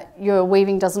sure that your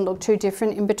weaving doesn't look too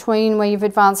different in between where you've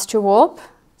advanced your warp,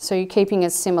 so you're keeping a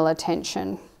similar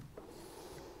tension.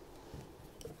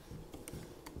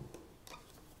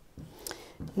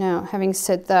 Now, having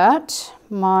said that,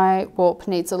 my warp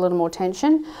needs a little more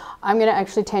tension. I'm going to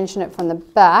actually tension it from the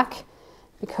back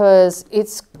because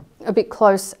it's a bit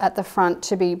close at the front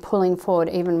to be pulling forward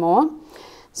even more.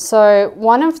 So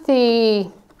one of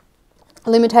the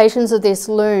limitations of this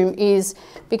loom is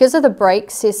because of the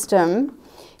brake system,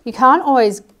 you can't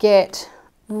always get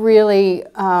really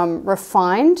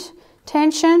refined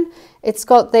tension. It's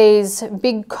got these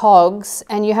big cogs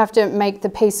and you have to make the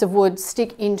piece of wood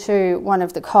stick into one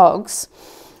of the cogs,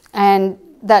 and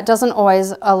that doesn't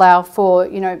always allow for,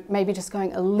 you know, maybe just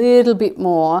going a little bit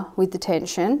more with the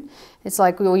tension. It's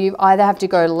like, well, you either have to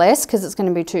go less because it's going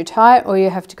to be too tight, or you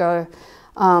have to go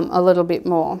a little bit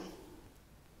more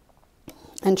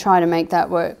and try to make that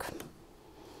work.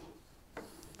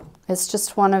 It's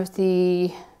just one of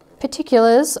the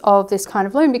particulars of this kind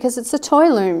of loom because it's a toy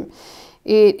loom.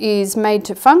 It is made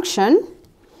to function,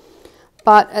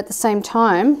 but at the same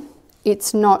time,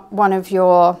 it's not one of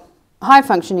your high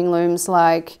functioning looms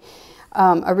like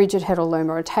a rigid heddle loom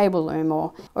or a table loom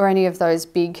or any of those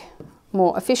big,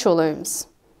 more official looms.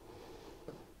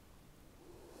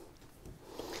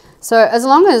 So as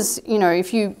long as, you know,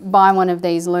 if you buy one of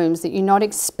these looms that you're not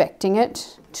expecting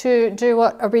it to do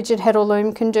what a rigid heddle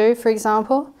loom can do, for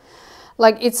example,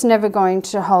 like it's never going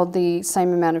to hold the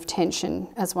same amount of tension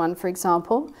as one, for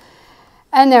example.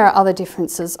 And there are other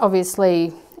differences.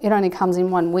 Obviously, it only comes in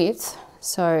one width,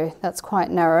 so that's quite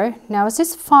narrow. Now, is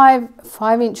this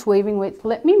 5-inch weaving width?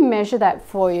 Let me measure that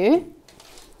for you.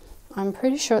 I'm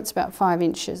pretty sure it's about 5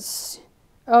 inches.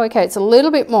 Oh, okay, it's a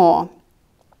little bit more.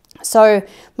 So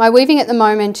my weaving at the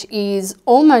moment is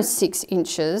almost 6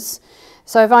 inches.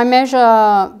 So if I measure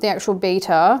the actual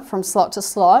beater from slot to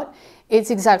slot, it's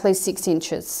exactly 6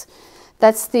 inches.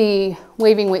 That's the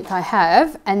weaving width I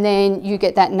have, and then you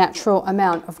get that natural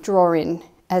amount of draw in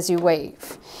as you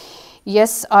weave.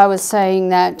 Yes, I was saying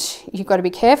that you've got to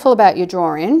be careful about your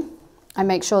draw in and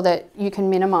make sure that you can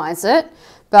minimize it,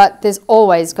 but there's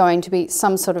always going to be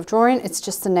some sort of draw in. It's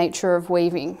just the nature of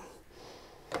weaving.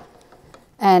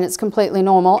 And it's completely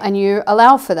normal, and you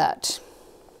allow for that.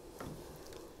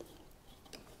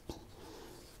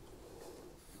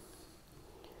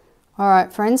 All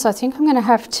right, friends, I think I'm going to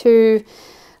have to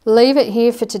leave it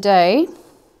here for today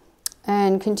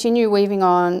and continue weaving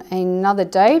on another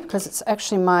day because it's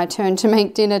actually my turn to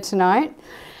make dinner tonight,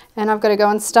 and I've got to go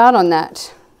and start on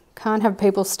that. Can't have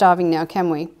people starving now, can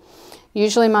we?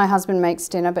 Usually my husband makes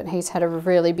dinner, but he's had a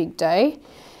really big day,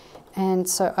 and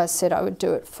so I said I would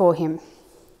do it for him.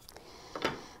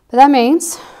 But that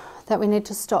means that we need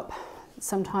to stop.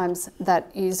 Sometimes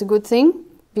that is a good thing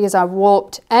because I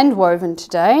warped and woven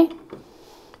today,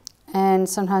 and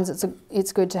sometimes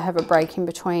it's good to have a break in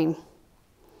between.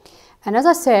 And as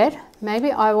I said,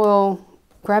 maybe I will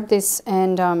grab this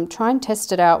and try and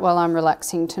test it out while I'm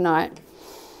relaxing tonight.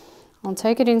 I'll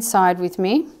take it inside with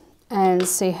me and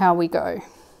see how we go.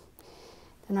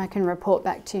 Then I can report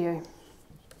back to you.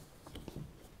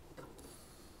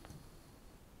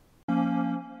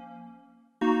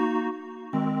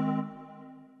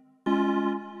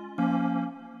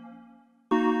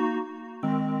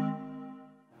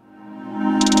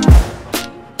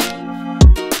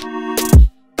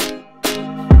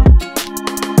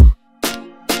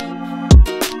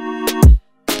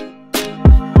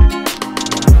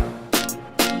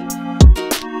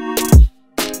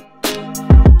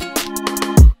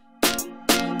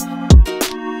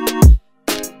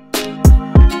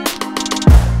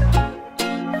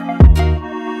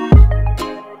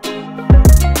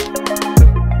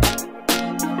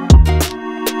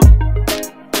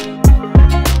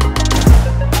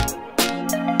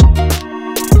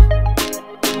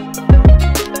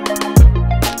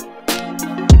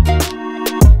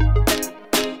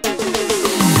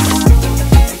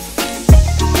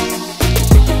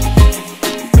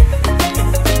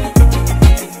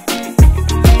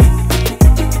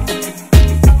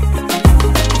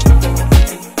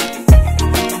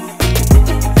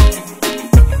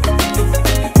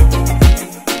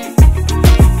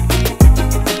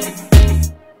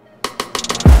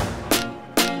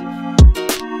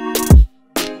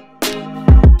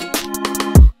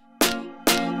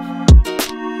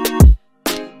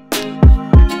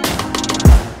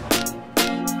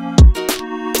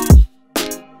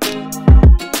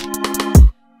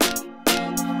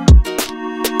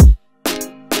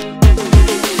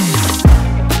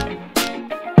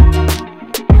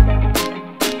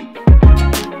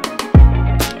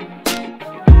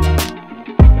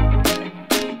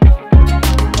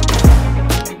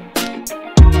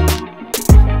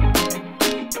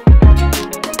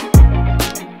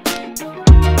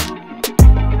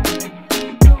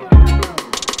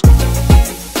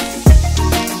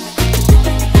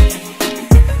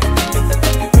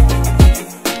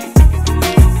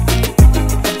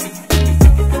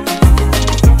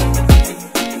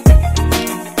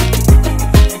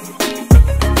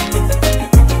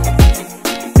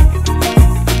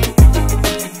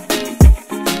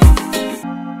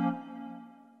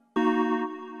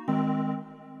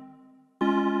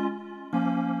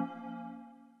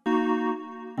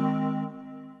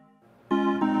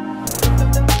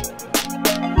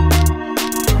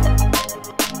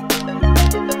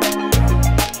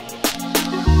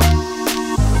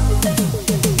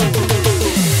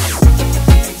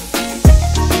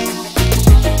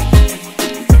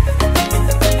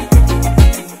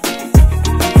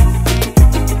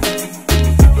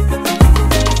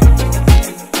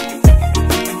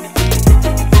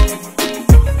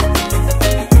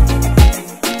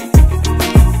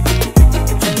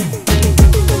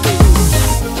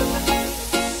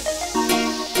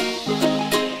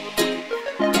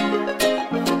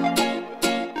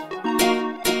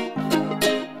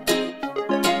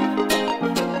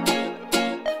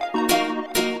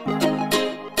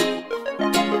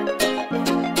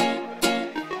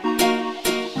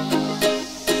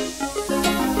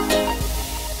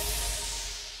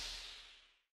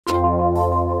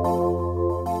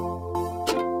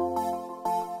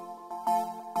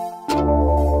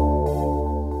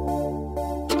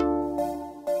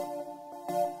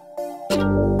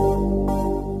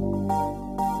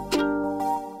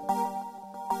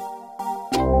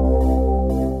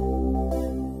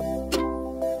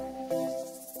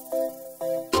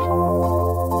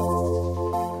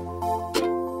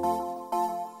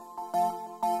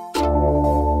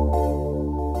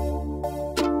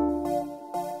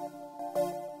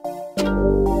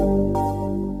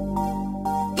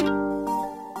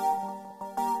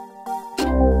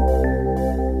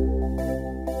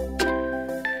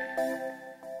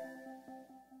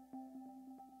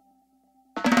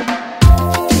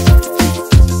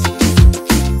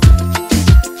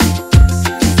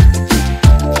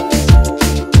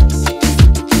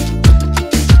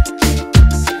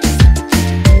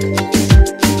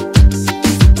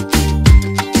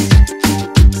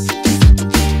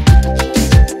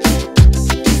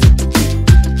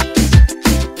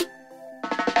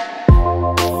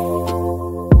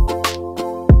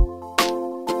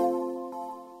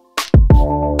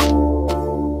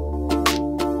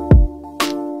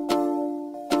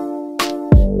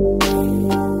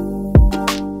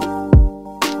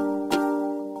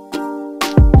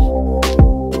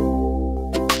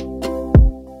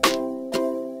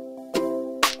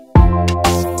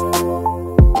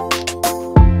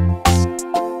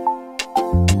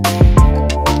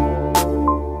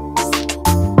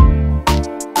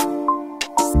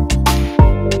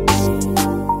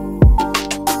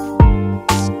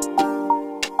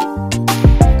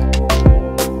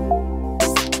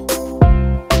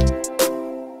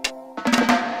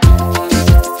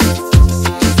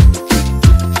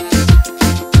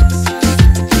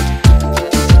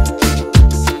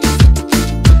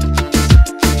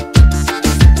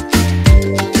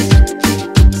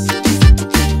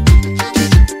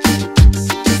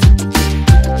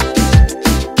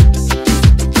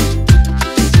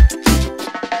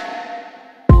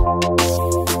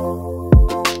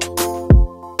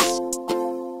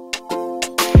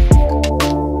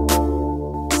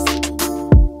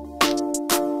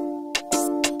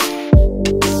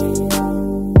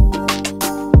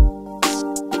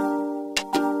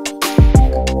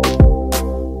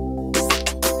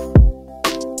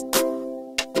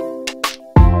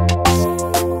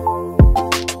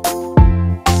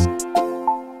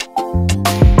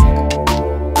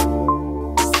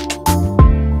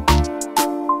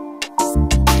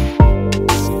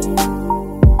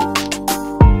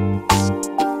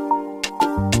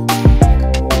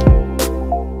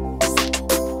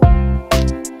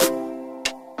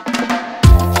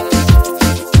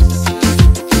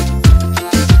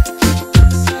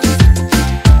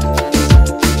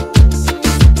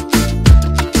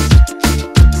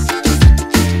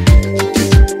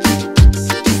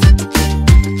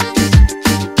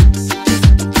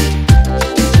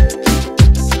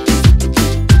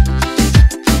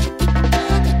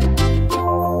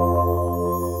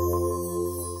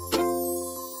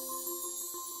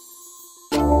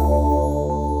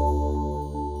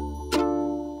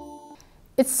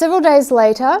 It's several days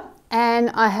later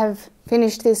and I have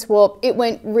finished this warp. It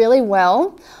went really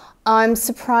well. I'm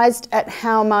surprised at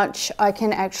how much I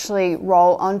can actually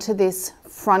roll onto this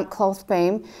front cloth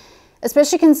beam,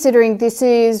 especially considering this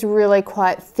is really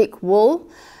quite thick wool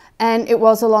and it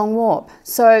was a long warp.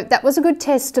 So that was a good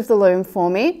test of the loom for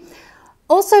me.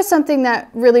 Also, something that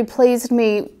really pleased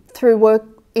me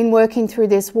in working through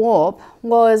this warp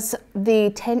was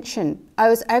the tension. I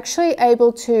was actually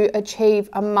able to achieve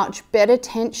a much better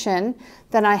tension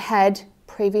than I had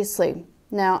previously.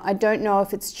 Now, I don't know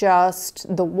if it's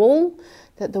just the wool,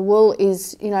 that the wool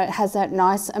is, you know, it has that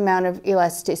nice amount of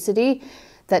elasticity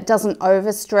that doesn't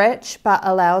overstretch but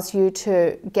allows you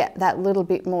to get that little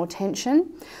bit more tension,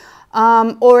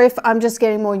 or if I'm just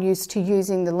getting more used to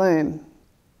using the loom.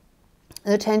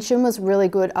 The tension was really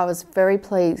good. I was very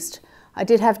pleased. I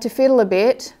did have to fiddle a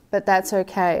bit, but that's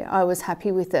okay. I was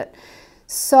happy with it.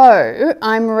 So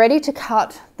I'm ready to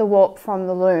cut the warp from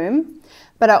the loom.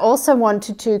 But I also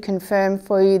wanted to confirm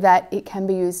for you that it can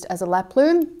be used as a lap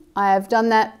loom. I have done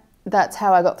that. That's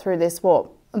how I got through this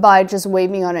warp, by just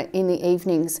weaving on it in the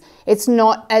evenings. It's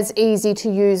not as easy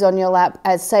to use on your lap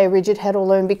as, say, a rigid heddle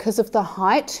loom because of the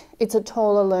height. It's a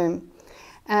taller loom.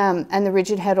 And the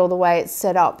rigid heddle, the way it's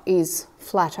set up, is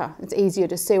flatter. It's easier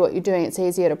to see what you're doing. It's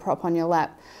easier to prop on your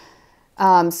lap.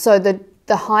 So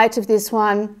the height of this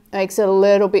one makes it a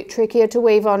little bit trickier to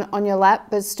weave on your lap,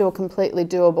 but still completely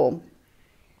doable.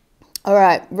 All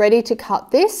right, ready to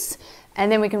cut this,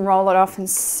 and then we can roll it off and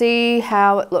see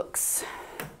how it looks.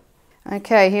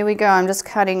 Okay, here we go. I'm just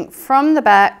cutting from the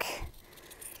back.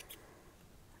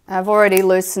 I've already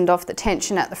loosened off the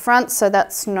tension at the front, so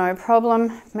that's no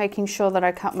problem. Making sure that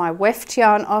I cut my weft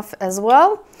yarn off as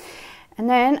well. And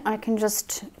then I can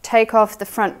just take off the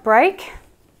front break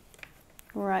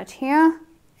right here.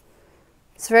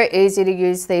 It's very easy to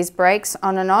use these breaks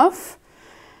on and off.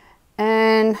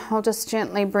 And I'll just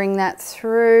gently bring that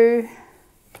through.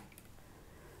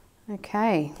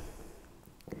 Okay.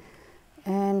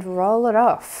 And roll it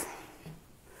off.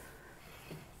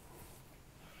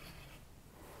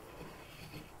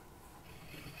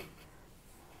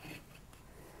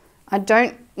 I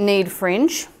don't need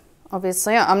fringe,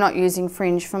 obviously. I'm not using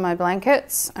fringe for my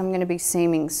blankets. I'm going to be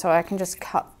seaming, so I can just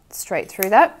cut straight through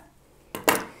that.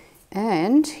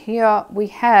 And here we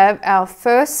have our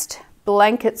first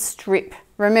blanket strip.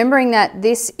 Remembering that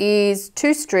this is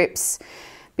 2 strips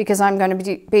because I'm going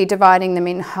to be dividing them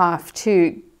in half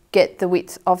to get the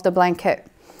width of the blanket.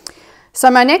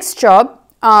 So my next job,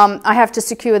 I have to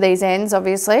secure these ends,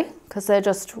 obviously, because they're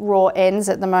just raw ends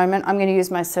at the moment. I'm going to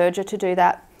use my serger to do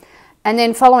that. And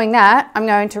then following that, I'm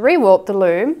going to rewarp the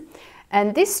loom.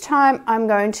 And this time I'm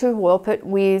going to warp it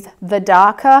with the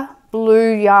darker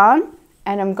blue yarn,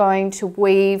 and I'm going to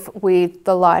weave with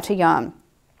the lighter yarn.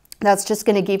 That's just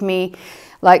going to give me,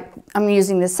 like, I'm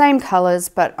using the same colors,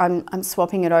 but I'm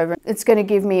swapping it over. It's going to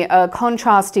give me a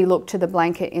contrasty look to the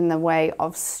blanket in the way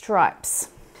of stripes.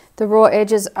 The raw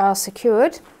edges are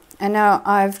secured, and now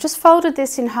I've just folded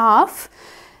this in half.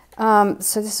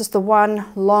 So this is the one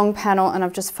long panel, and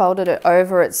I've just folded it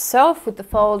over itself with the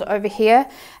fold over here,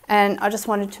 and I just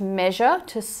wanted to measure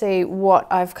to see what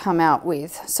I've come out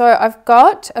with. So I've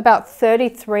got about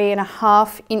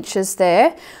 33.5 inches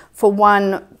there for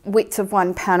one width of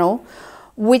one panel,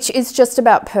 which is just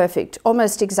about perfect,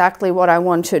 almost exactly what I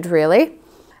wanted, really.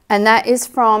 And that is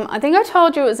from, I think I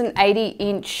told you it was an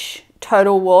 80-inch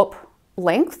total warp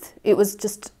length. It was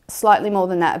just slightly more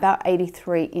than that, about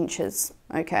 83 inches.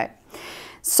 Okay,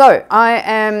 so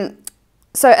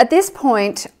so at this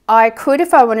point, I could,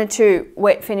 if I wanted to,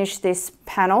 wet finish this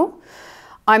panel.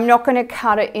 I'm not going to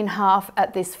cut it in half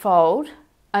at this fold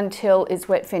until it's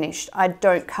wet finished. I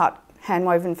don't cut hand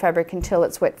woven fabric until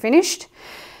it's wet finished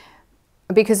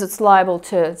because it's liable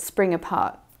to spring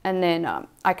apart, and then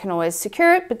I can always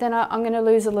secure it, but then I'm going to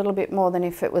lose a little bit more than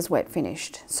if it was wet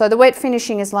finished. So the wet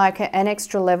finishing is like an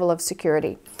extra level of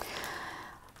security.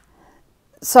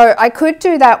 So I could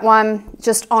do that one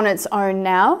just on its own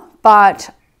now,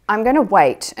 but I'm going to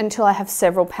wait until I have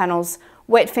several panels,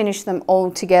 wet finish them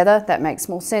all together. That makes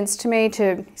more sense to me,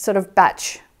 to sort of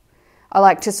batch. I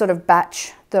like to sort of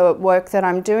batch the work that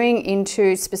I'm doing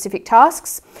into specific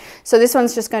tasks. So this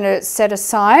one's just going to set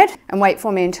aside and wait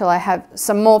for me until I have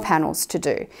some more panels to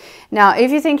do. Now,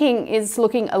 if you're thinking it's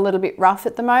looking a little bit rough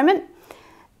at the moment,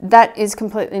 that is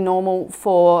completely normal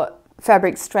for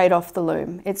fabric straight off the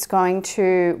loom. It's going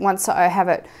to, once I have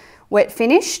it wet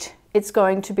finished, it's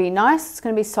going to be nice, it's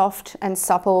going to be soft and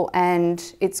supple,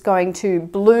 and it's going to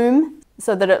bloom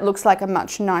so that it looks like a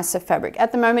much nicer fabric.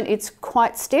 At the moment it's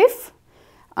quite stiff,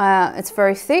 it's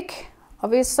very thick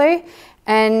obviously,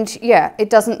 And yeah, it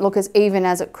doesn't look as even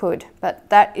as it could, but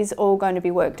that is all going to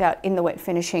be worked out in the wet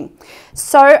finishing.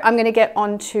 So I'm going to get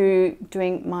on to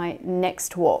doing my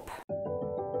next warp.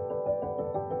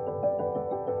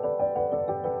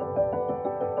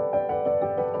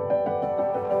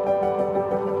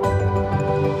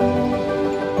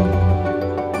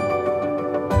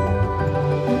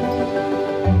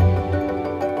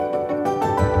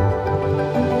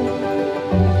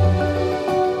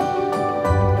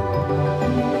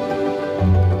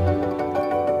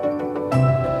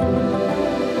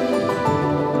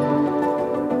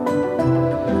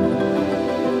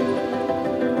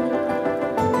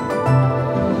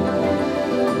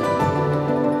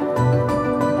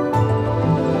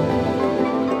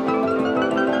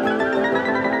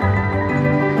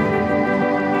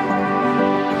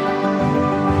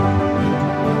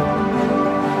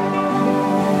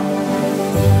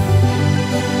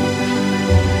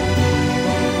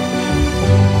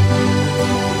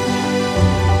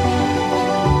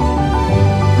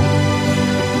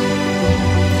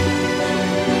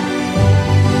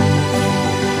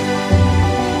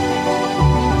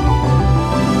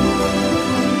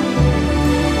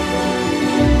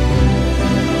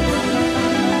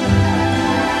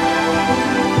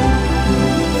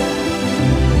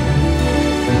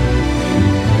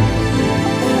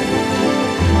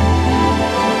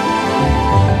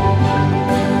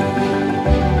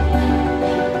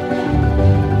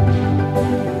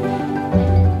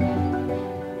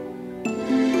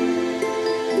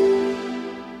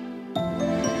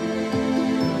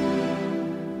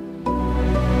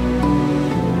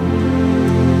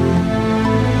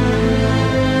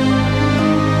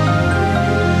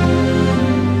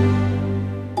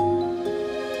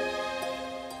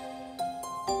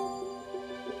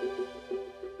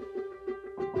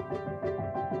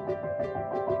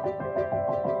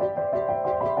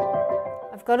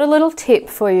 I've got a little tip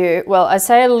for you. Well, I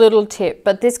say a little tip,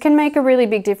 but this can make a really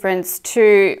big difference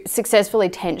to successfully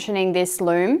tensioning this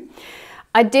loom.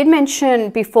 I did mention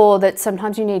before that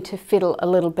sometimes you need to fiddle a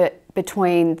little bit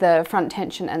between the front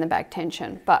tension and the back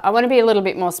tension, but I want to be a little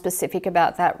bit more specific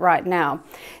about that right now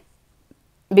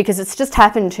because it's just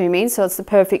happened to me, so it's the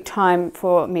perfect time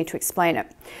for me to explain it.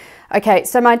 Okay,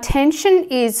 so my tension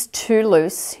is too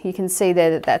loose. You can see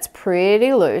there that that's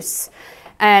pretty loose.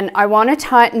 And I want to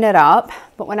tighten it up,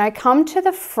 but when I come to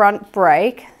the front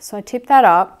break, so I tip that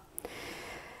up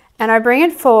and I bring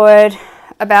it forward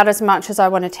about as much as I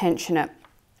want to tension it.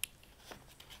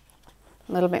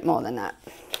 A little bit more than that.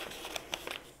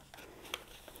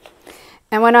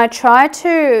 And when I try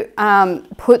to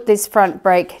put this front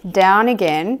break down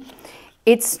again,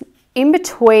 it's in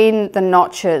between the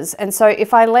notches. And so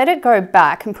if I let it go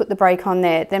back and put the break on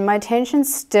there, then my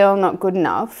tension's still not good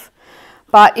enough.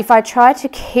 But if I try to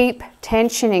keep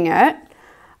tensioning it,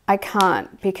 I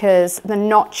can't because the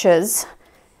notches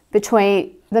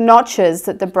between the notches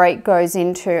that the break goes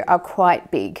into are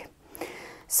quite big.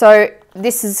 So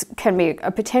this can be a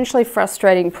potentially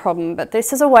frustrating problem, but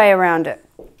this is a way around it.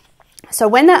 So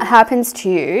when that happens to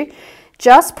you,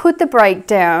 just put the break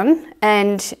down,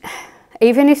 and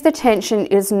even if the tension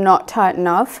is not tight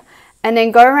enough, and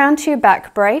then go around to your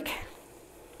back break.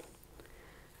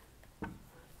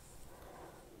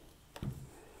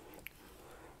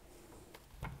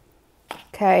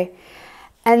 Okay,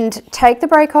 and take the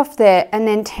break off there and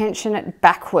then tension it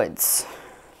backwards.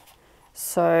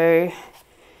 So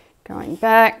going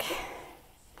back,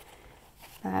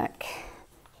 back,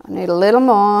 I need a little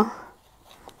more.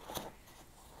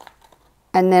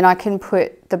 And then I can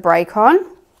put the break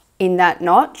on in that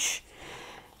notch,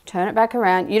 turn it back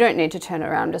around. You don't need to turn it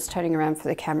around, I'm just turning around for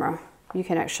the camera. You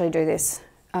can actually do this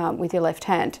with your left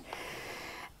hand.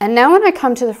 And now when I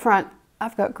come to the front,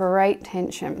 I've got great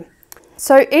tension.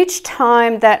 So each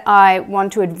time that I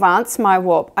want to advance my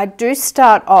warp, I do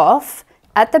start off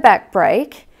at the back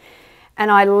break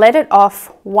and I let it off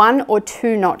 1 or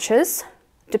 2 notches,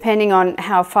 depending on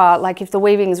how far, like if the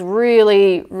weaving's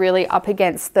really, really up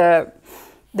against the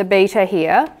beater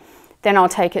here, then I'll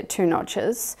take it 2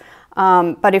 notches.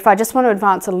 But if I just want to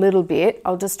advance a little bit,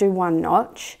 I'll just do 1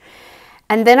 notch.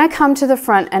 And then I come to the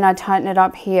front and I tighten it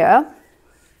up here.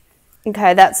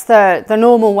 Okay, that's the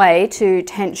normal way to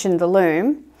tension the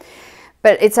loom.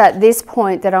 But it's at this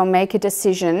point that I'll make a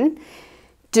decision.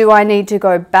 Do I need to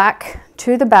go back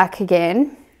to the back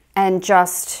again and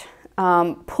just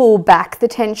pull back the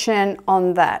tension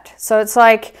on that? So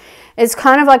it's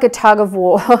kind of like a tug of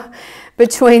war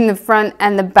between the front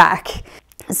and the back.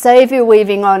 Say if you're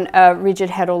weaving on a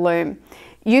rigid heddle loom,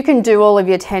 You can do all of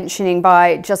your tensioning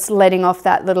by just letting off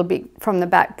that little bit from the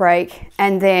back brake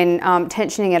and then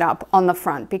tensioning it up on the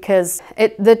front, because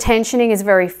the tensioning is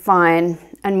very fine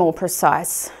and more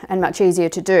precise and much easier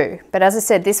to do. But as I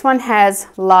said, this one has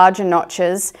larger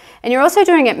notches, and you're also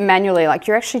doing it manually, like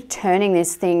you're actually turning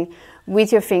this thing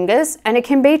with your fingers, and it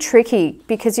can be tricky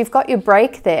because you've got your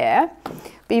brake there,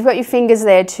 but you've got your fingers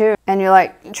there too, and you're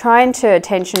like trying to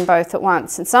tension both at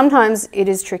once, and sometimes it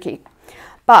is tricky.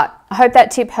 But I hope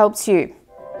that tip helps you.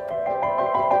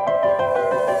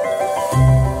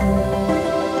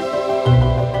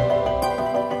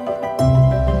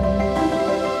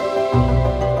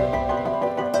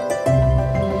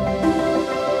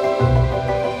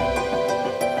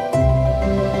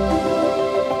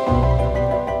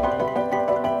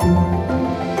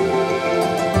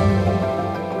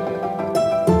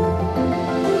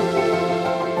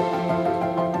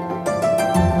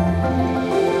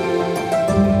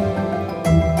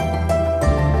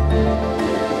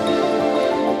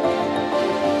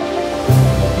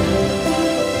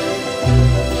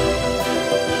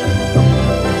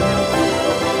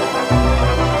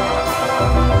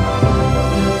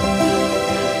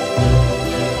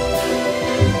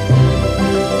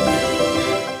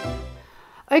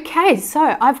 Okay,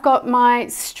 so I've got my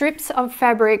strips of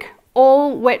fabric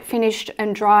all wet finished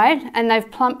and dried, and they've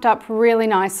plumped up really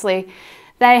nicely.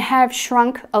 They have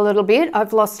shrunk a little bit.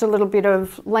 I've lost a little bit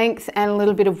of length and a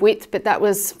little bit of width, but that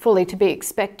was fully to be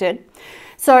expected.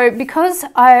 So because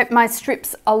my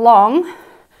strips are long,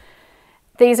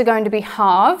 these are going to be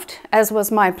halved, as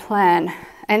was my plan.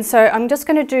 And so I'm just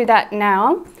going to do that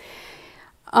now.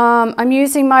 I'm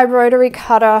using my rotary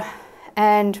cutter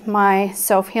and my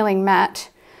self-healing mat.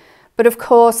 But of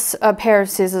course, a pair of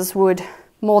scissors would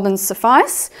more than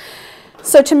suffice.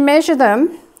 So to measure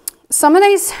them, some of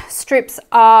these strips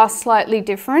are slightly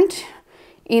different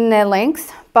in their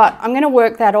length, but I'm going to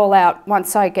work that all out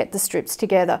once I get the strips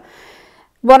together.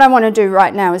 What I want to do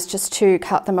right now is just to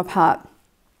cut them apart.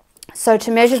 So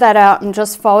to measure that out, I'm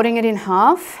just folding it in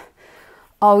half.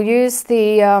 I'll use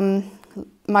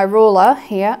my ruler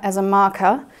here as a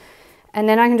marker, and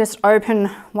then I can just open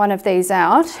one of these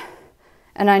out.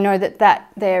 And I know that that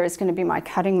there is going to be my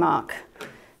cutting mark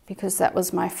because that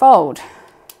was my fold.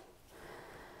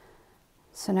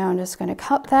 So now I'm just going to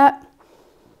cut that.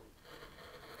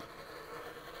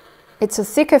 It's a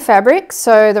thicker fabric,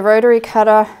 so the rotary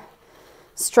cutter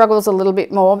struggles a little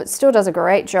bit more, but still does a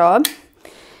great job.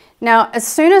 Now, as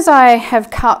soon as I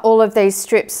have cut all of these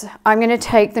strips, I'm going to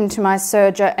take them to my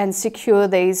serger and secure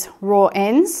these raw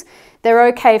ends. They're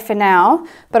okay for now,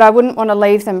 but I wouldn't want to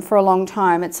leave them for a long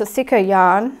time. It's a thicker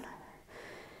yarn,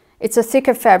 it's a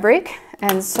thicker fabric,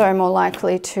 and so more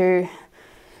likely to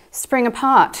spring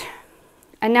apart.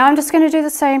 And now I'm just going to do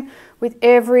the same with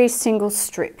every single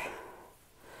strip.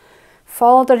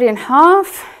 Fold it in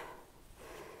half,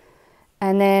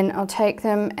 and then I'll take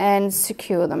them and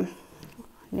secure them.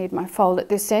 I need my fold at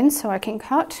this end so I can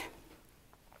cut.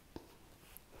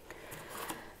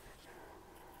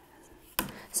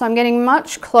 So I'm getting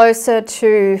much closer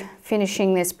to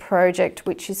finishing this project,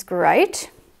 which is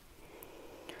great.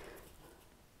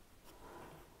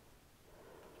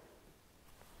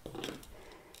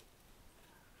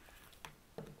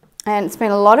 And it's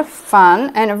been a lot of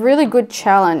fun and a really good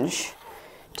challenge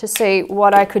to see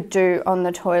what I could do on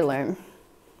the toy loom.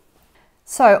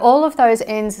 So all of those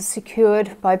ends are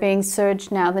secured by being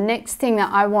serged now. The next thing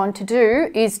that I want to do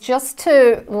is just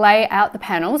to lay out the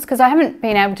panels, because I haven't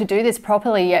been able to do this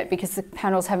properly yet because the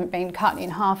panels haven't been cut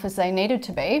in half as they needed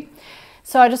to be.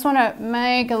 So I just want to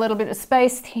make a little bit of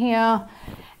space here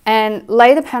and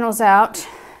lay the panels out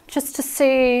just to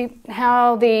see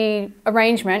how the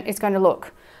arrangement is going to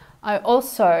look. I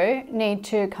also need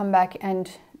to come back and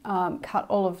cut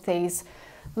all of these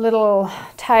little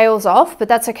tails off, but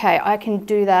that's okay. I can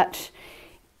do that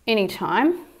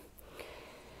anytime.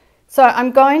 So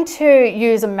I'm going to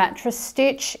use a mattress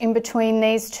stitch in between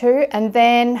these two, and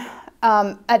then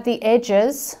at the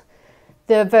edges,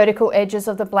 the vertical edges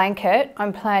of the blanket,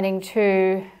 I'm planning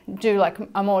to do like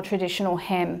a more traditional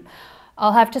hem.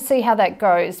 I'll have to see how that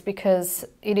goes because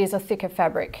it is a thicker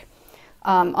fabric.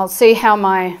 I'll see how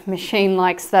my machine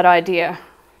likes that idea.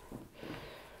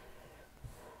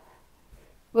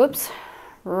 Whoops,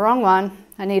 wrong one.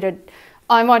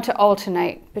 I want to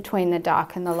alternate between the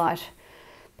dark and the light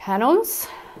panels.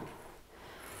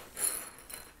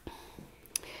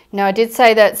 Now I did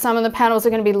say that some of the panels are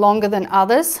going to be longer than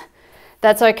others.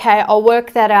 That's okay, I'll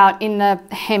work that out in the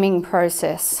hemming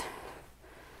process.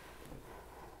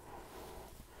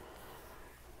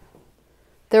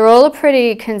 They're all a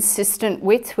pretty consistent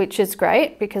width, which is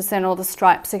great because then all the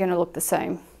stripes are going to look the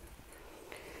same.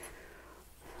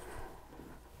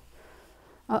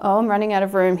 Uh-oh, I'm running out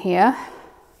of room here.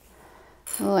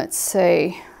 Let's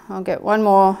see, I'll get one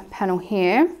more panel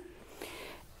here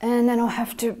and then I'll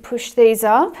have to push these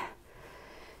up.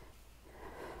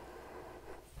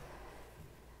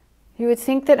 You would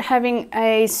think that having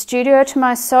a studio to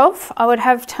myself, I would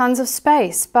have tons of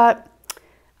space, but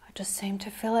I just seem to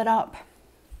fill it up.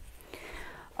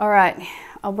 All right,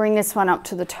 I'll bring this one up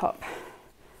to the top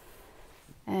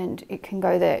and it can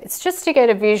go there. It's just to get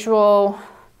a visual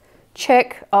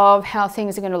check of how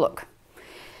things are going to look.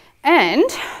 And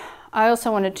I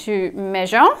also wanted to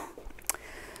measure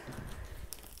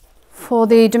for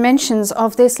the dimensions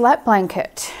of this lap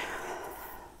blanket.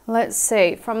 Let's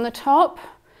see, from the top.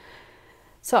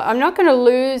 So I'm not going to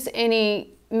lose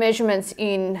any measurements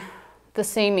in the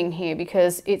seaming here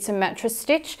because it's a mattress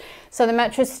stitch. So the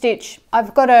mattress stitch,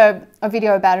 I've got a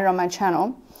video about it on my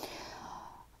channel,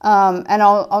 and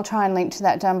I'll try and link to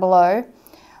that down below.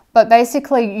 But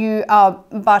basically you are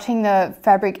butting the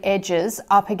fabric edges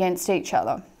up against each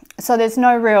other. So there's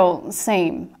no real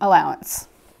seam allowance.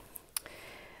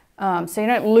 So you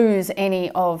don't lose any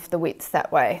of the width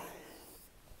that way.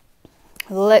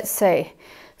 Let's see.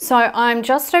 So I'm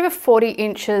just over 40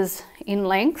 inches in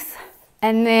length,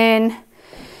 and then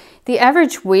the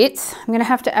average width, I'm going to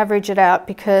have to average it out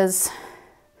because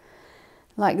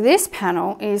like this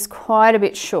panel is quite a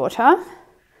bit shorter.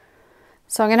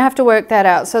 So I'm going to have to work that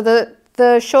out. So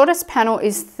the shortest panel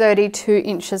is 32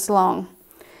 inches long.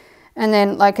 And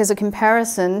then like as a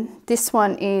comparison, this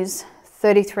one is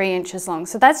 33 inches long.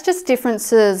 So that's just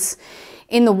differences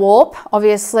in the warp.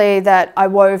 Obviously that I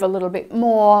wove a little bit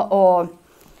more, or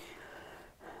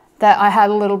that I had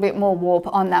a little bit more warp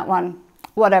on that one.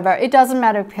 Whatever, it doesn't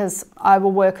matter because I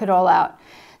will work it all out.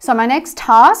 So my next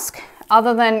task,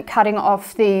 other than cutting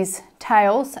off these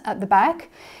tails at the back,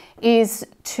 is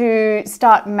to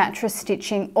start mattress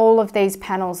stitching all of these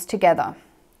panels together.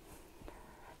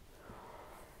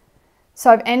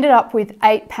 So I've ended up with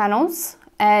 8 panels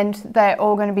and they're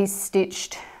all going to be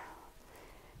stitched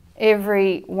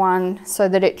every one so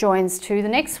that it joins to the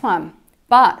next one.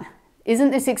 But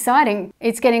isn't this exciting?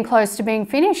 It's getting close to being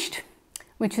finished,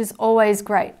 which is always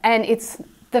great. And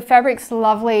the fabric's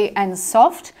lovely and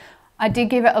soft. I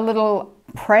did give it a little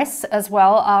press as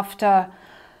well after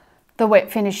the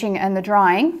wet finishing and the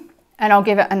drying, and I'll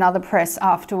give it another press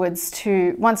afterwards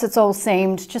once it's all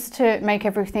seamed, just to make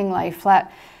everything lay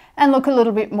flat and look a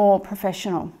little bit more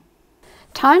professional.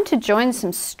 Time to join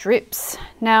some strips.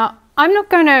 Now, I'm not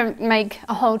going to make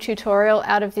a whole tutorial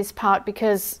out of this part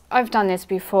because I've done this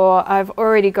before. I've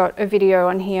already got a video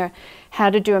on here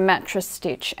how to do a mattress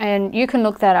stitch, and you can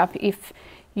look that up if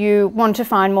you want to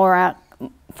find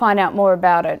out more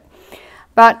about it.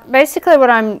 But basically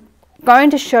what I'm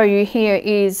going to show you here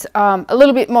is a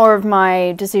little bit more of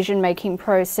my decision-making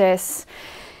process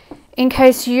in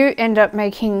case you end up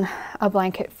making a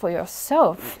blanket for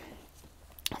yourself.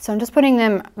 So I'm just putting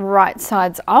them right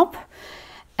sides up,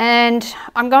 and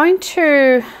I'm going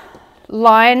to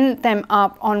line them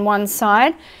up on one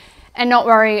side and not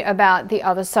worry about the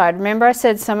other side. Remember I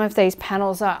said some of these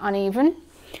panels are uneven?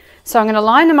 So I'm going to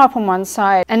line them up on one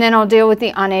side and then I'll deal with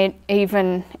the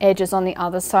uneven edges on the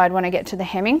other side when I get to the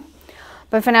hemming.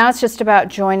 But for now it's just about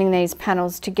joining these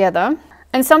panels together.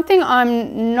 And something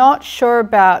I'm not sure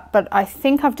about, but I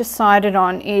think I've decided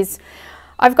on, is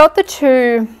I've got the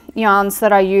 2 yarns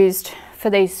that I used for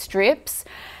these strips,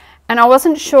 and I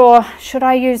wasn't sure, should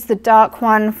I use the dark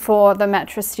one for the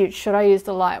mattress stitch, should I use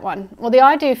the light one? Well, the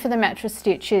idea for the mattress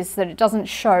stitch is that it doesn't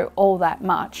show all that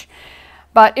much,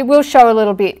 but it will show a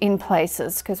little bit in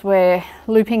places because we're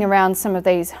looping around some of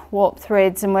these warp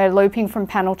threads and we're looping from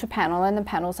panel to panel, and the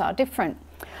panels are different.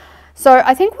 So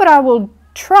I think what I will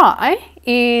try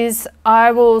is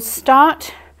I will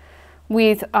start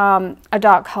with a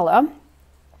dark colour,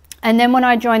 and then when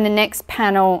I join the next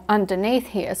panel underneath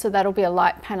here, so that'll be a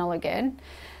light panel again,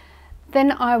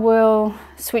 then I will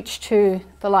switch to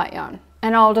the light yarn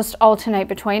and I'll just alternate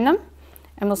between them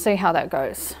and we'll see how that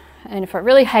goes. And if I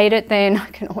really hate it, then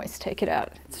I can always take it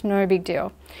out. It's no big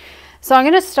deal. So I'm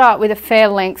going to start with a fair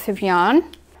length of yarn.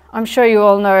 I'm sure you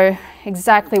all know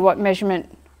exactly what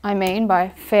measurement I mean by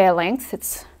fair length.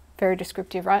 It's very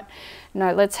descriptive, right?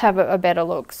 No, let's have a better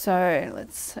look. So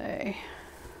let's see.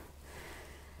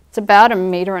 It's about 1.5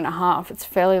 meters. It's a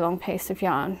fairly long piece of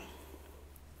yarn.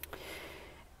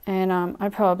 And I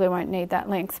probably won't need that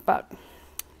length, but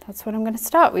that's what I'm going to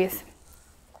start with.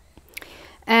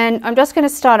 And I'm just going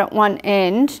to start at one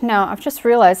end. Now I've just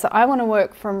realized that I want to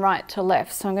work from right to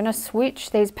left, so I'm going to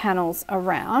switch these panels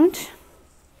around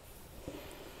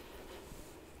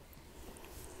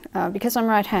because I'm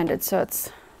right-handed, so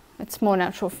it's it's more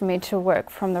natural for me to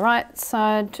work from the right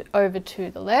side over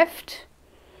to the left.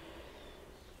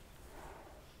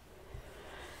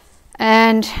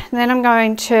 And then I'm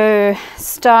going to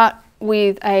start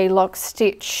with a lock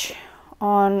stitch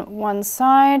on one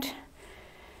side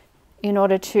in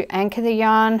order to anchor the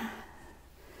yarn.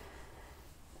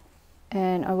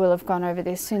 And I will have gone over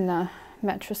this in the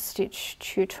mattress stitch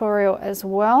tutorial as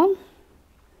well.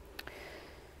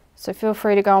 So feel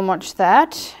free to go and watch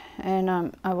that,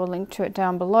 and I will link to it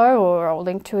down below, or I'll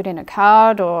link to it in a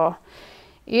card, or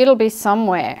it'll be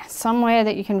somewhere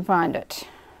that you can find it.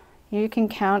 You can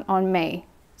count on me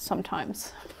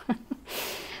sometimes.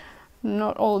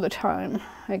 Not all the time,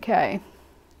 okay,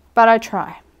 but I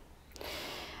try.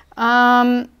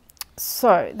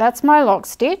 So that's my lock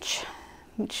stitch,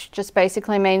 which just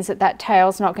basically means that that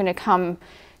tail's not going to come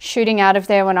shooting out of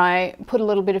there when I put a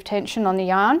little bit of tension on the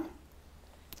yarn.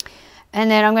 And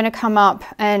then I'm going to come up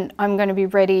and I'm going to be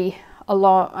ready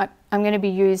along. I'm going to be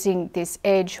using this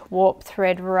edge warp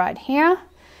thread right here,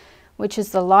 which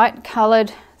is the light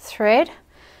coloured thread.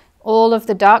 All of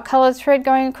the dark coloured thread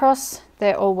going across,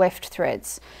 they're all weft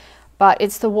threads, but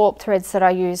it's the warp threads that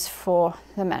I use for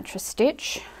the mattress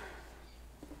stitch.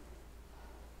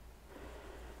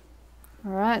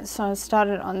 All right, so I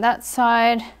started on that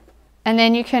side, and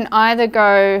then you can either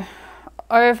go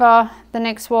over the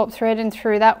next warp thread and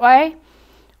through that way,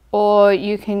 or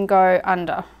you can go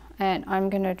under, and I'm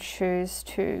going to choose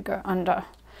to go under.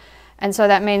 And so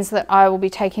that means that I will be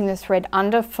taking the thread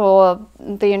under for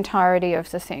the entirety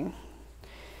of the thing.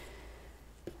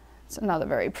 It's another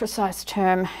very precise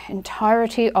term,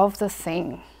 entirety of the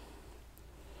thing.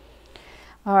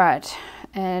 All right,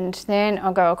 and then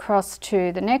I'll go across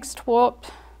to the next warp.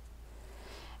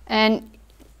 And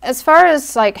as far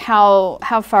as like how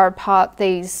far apart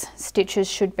these stitches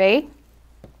should be,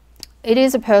 it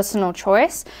is a personal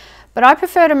choice, but I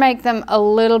prefer to make them a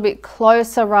little bit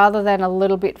closer rather than a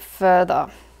little bit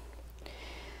further.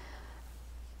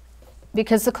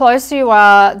 Because the closer you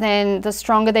are, then the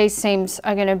stronger these seams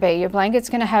are going to be. Your blanket's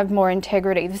going to have more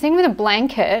integrity. The thing with a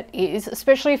blanket is,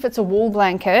 especially if it's a wool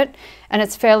blanket and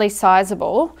it's fairly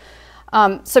sizable,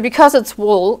 so because it's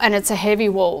wool and it's a heavy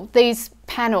wool, these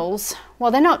panels,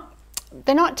 well, they're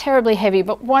not terribly heavy,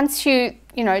 but once you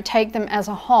take them as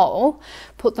a whole,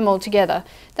 put them all together,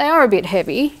 they are a bit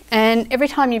heavy, and every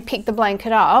time you pick the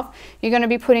blanket up, you're going to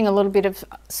be putting a little bit of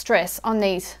stress on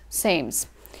these seams.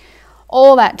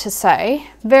 All that to say,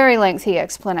 very lengthy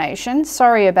explanation,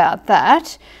 sorry about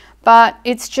that, but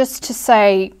it's just to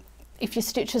say if your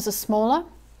stitches are smaller, your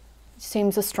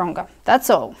seams are stronger, that's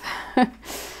all.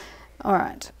 All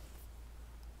right,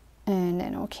 and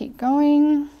then I'll keep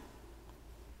going.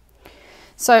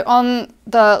 So on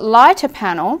the lighter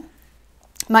panel,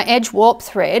 my edge warp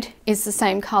thread is the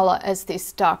same colour as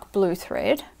this dark blue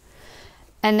thread.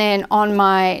 And then on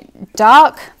my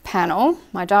dark panel,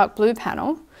 my dark blue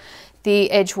panel, the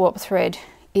edge warp thread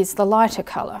is the lighter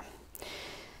colour.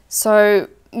 So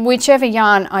whichever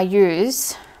yarn I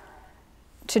use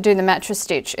to do the mattress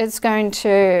stitch, it's going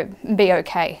to be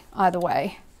okay either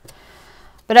way.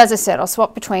 But as I said, I'll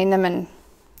swap between them and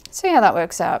see how that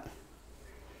works out.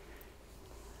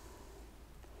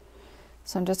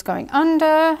 So I'm just going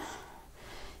under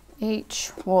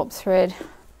each warp thread.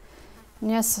 And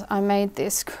yes, I made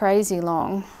this crazy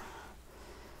long.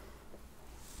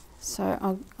 So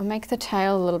I'll make the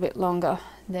tail a little bit longer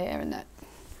there, and that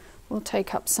will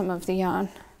take up some of the yarn.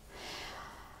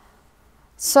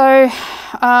 So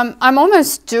I'm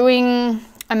almost doing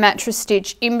a mattress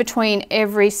stitch in between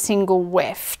every single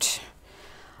weft.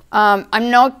 I'm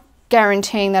not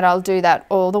guaranteeing that I'll do that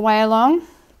all the way along,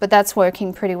 but that's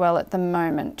working pretty well at the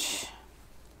moment.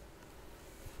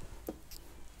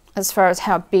 As far as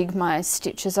how big my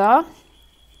stitches are,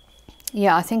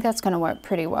 yeah, I think that's going to work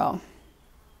pretty well.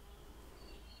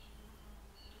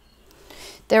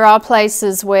 There are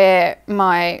places where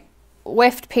my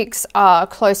weft picks are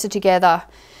closer together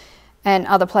and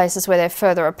other places where they're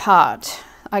further apart.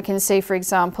 I can see, for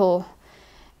example,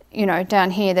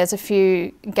 down here there's a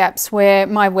few gaps where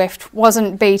my weft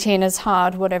wasn't beat in as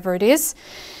hard, whatever it is.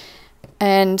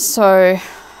 And so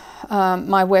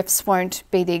my wefts won't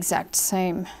be the exact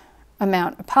same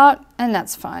amount apart, and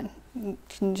that's fine. You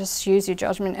can just use your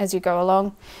judgment as you go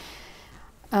along.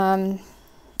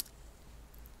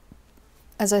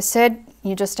 As I said,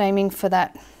 you're just aiming for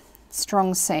that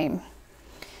strong seam.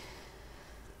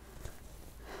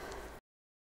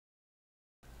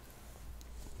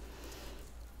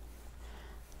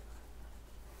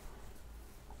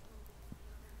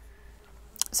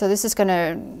 So this is going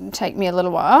to take me a little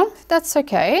while. That's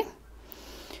okay.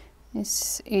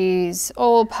 This is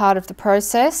all part of the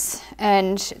process,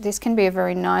 and this can be a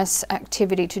very nice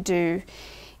activity to do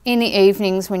in the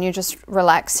evenings when you're just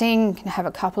relaxing. You can have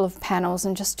a couple of panels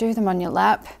and just do them on your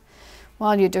lap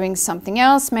while you're doing something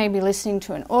else, maybe listening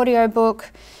to an audiobook,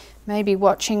 maybe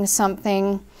watching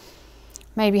something,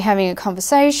 maybe having a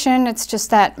conversation. It's just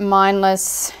that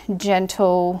mindless,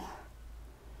 gentle,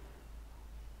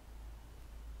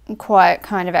 quiet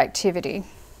kind of activity.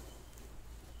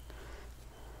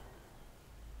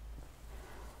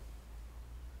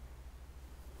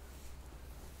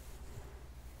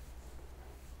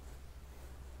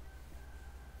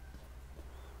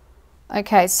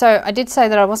 Okay, so I did say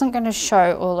that I wasn't going to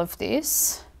show all of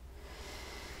this.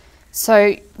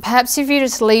 So perhaps if you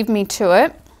just leave me to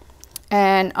it,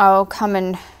 and I'll come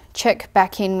and check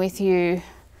back in with you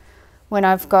when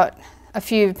I've got a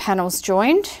few panels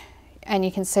joined and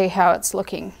you can see how it's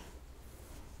looking.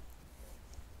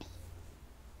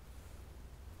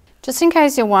 Just in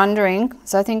case you're wondering,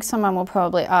 because I think someone will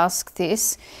probably ask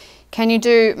this, can you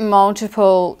do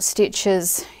multiple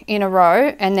stitches in a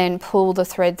row and then pull the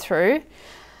thread through?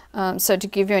 So to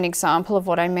give you an example of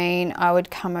what I mean, I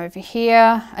would come over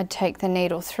here, I'd take the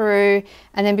needle through,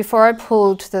 and then before I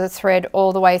pulled the thread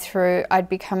all the way through, I'd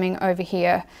be coming over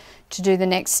here to do the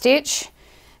next stitch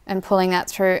and pulling that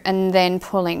through and then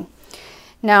pulling.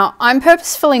 Now, I'm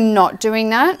purposefully not doing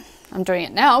that. I'm doing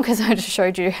it now because I just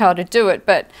showed you how to do it,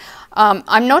 but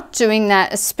I'm not doing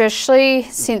that, especially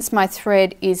since my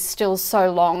thread is still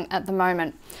so long at the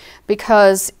moment,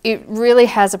 because it really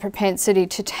has a propensity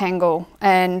to tangle.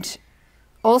 And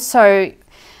also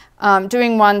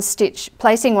doing one stitch,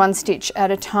 placing one stitch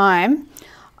at a time,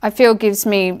 I feel gives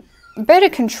me better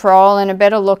control and a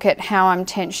better look at how I'm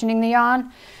tensioning the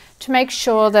yarn to make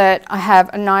sure that I have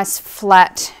a nice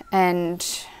flat and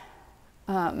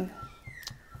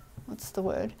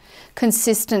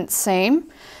consistent seam.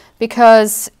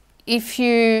 Because if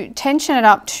you tension it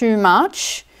up too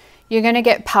much, you're going to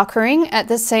get puckering at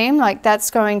the seam. Like that's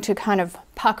going to kind of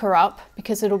pucker up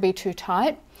because it'll be too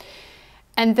tight.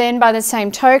 And then by the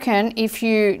same token, if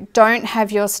you don't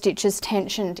have your stitches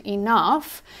tensioned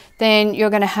enough, then you're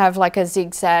going to have like a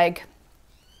zigzag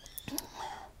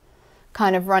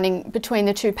kind of running between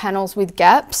the two panels with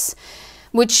gaps,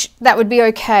 which that would be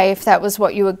okay if that was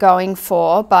what you were going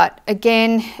for. But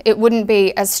again, it wouldn't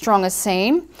be as strong a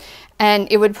seam and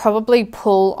it would probably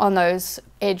pull on those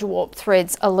edge warp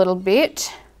threads a little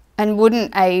bit and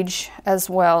wouldn't age as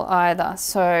well either.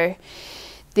 So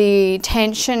the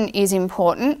tension is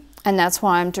important, and that's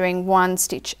why I'm doing one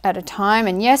stitch at a time.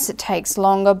 And yes, it takes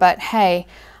longer, but hey,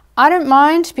 I don't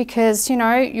mind, because you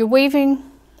know, your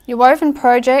woven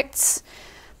projects,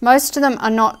 most of them are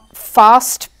not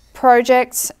fast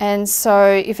projects, and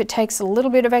so if it takes a little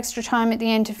bit of extra time at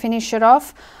the end to finish it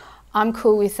off, I'm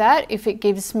cool with that if it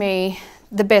gives me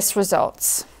the best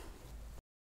results.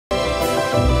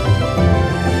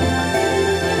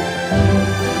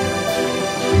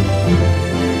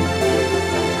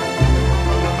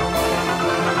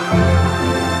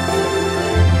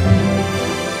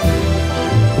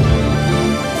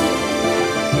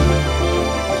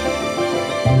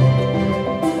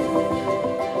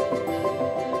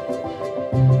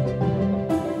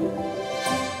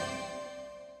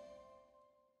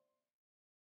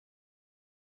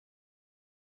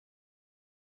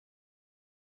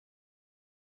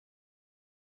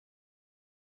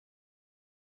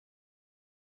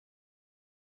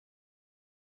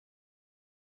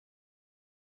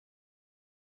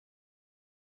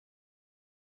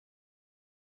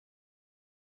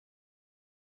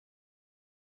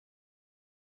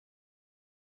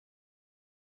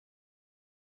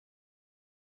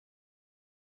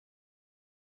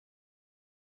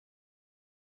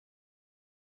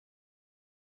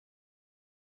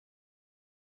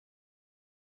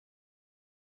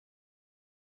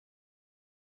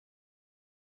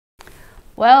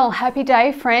 Well, happy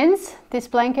day friends. This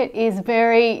blanket is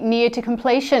very near to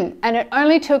completion, and it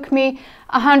only took me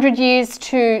 100 years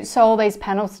to sew all these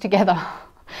panels together.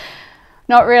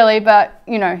 Not really, but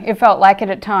you know, it felt like it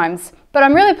at times. But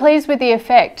I'm really pleased with the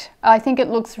effect. I think it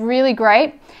looks really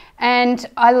great, and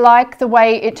I like the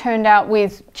way it turned out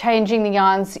with changing the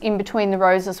yarns in between the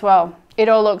rows as well. It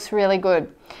all looks really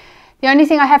good. The only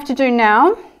thing I have to do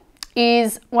now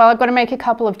is, well, I've got to make a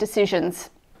couple of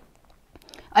decisions.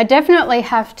 I definitely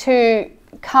have to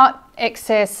cut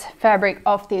excess fabric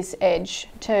off this edge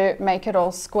to make it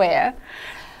all square.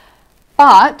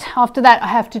 But after that, I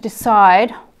have to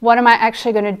decide, what am I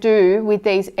actually going to do with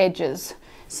these edges?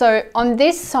 So on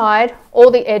this side,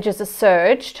 all the edges are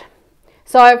serged.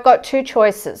 So I've got two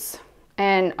choices,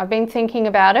 and I've been thinking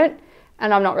about it,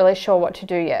 and I'm not really sure what to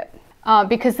do yet.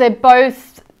 because they're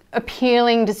both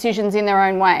appealing decisions in their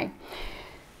own way.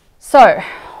 So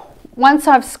once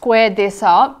I've squared this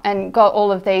up and got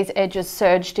all of these edges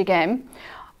serged again,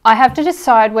 I have to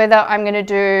decide whether I'm going to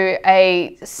do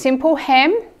a simple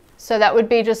hem, so that would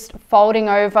be just folding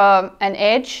over an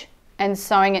edge and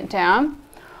sewing it down,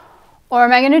 or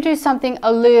am I going to do something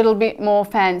a little bit more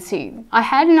fancy? I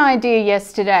had an idea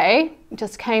yesterday, it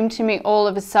just came to me all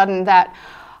of a sudden, that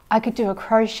I could do a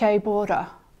crochet border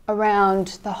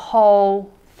around the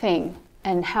whole thing,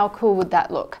 and how cool would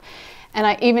that look? And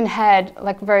I even had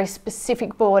like a very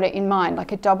specific border in mind,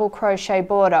 like a double crochet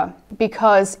border,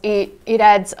 because it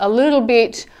adds a little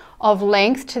bit of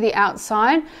length to the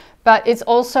outside, but it's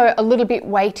also a little bit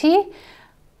weighty,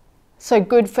 so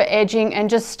good for edging, and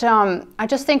just I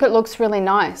just think it looks really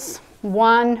nice.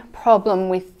 One problem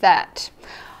with that,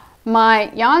 my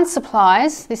yarn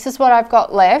supplies, this is what I've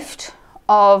got left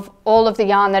of all of the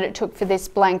yarn that it took for this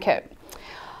blanket.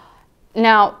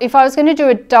 Now, if I was going to do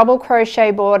a double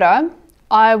crochet border,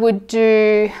 I would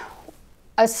do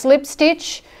a slip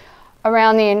stitch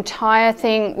around the entire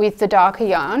thing with the darker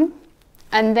yarn,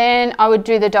 and then I would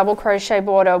do the double crochet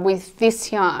border with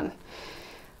this yarn.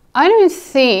 I don't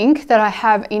think that I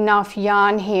have enough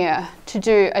yarn here to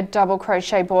do a double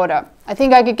crochet border. I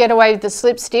think I could get away with the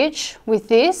slip stitch with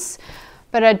this,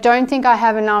 but I don't think I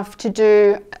have enough to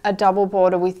do a double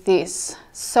border with this.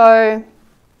 So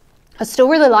I still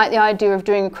really like the idea of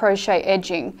doing a crochet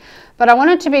edging, but I want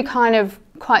it to be kind of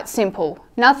quite simple.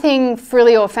 Nothing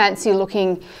frilly or fancy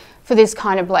looking for this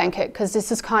kind of blanket, because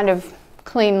this is kind of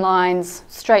clean lines,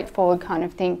 straightforward kind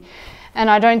of thing. And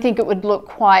I don't think it would look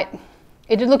quite,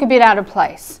 it'd look a bit out of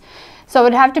place. So it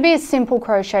would have to be a simple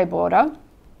crochet border.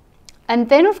 And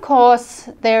then of course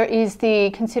there is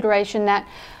the consideration that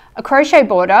a crochet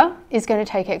border is going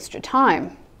to take extra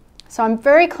time. So I'm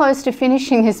very close to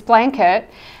finishing this blanket,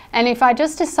 and if I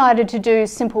just decided to do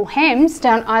simple hems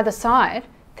down either side,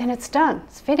 then it's done,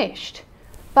 it's finished.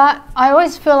 But I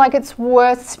always feel like it's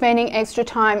worth spending extra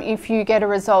time if you get a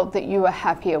result that you are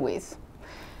happier with.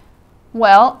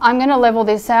 Well, I'm going to level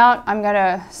this out, I'm going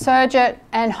to serge it,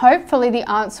 and hopefully the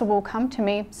answer will come to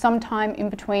me sometime in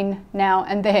between now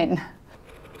and then.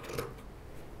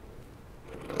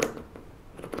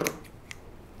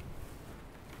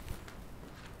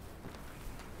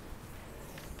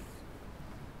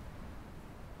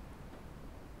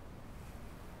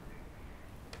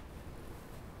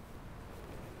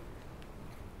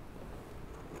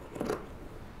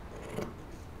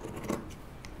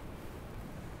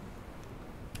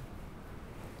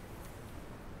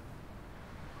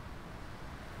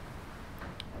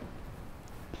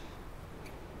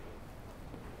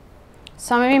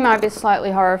 Some of you might be slightly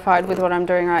horrified with what I'm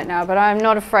doing right now, but I'm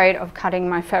not afraid of cutting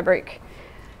my fabric.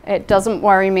 It doesn't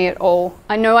worry me at all.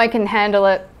 I know I can handle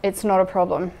it, it's not a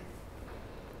problem.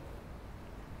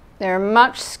 There are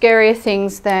much scarier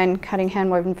things than cutting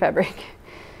hand-woven fabric.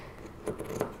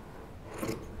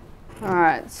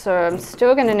 Alright, so I'm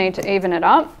still going to need to even it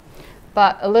up,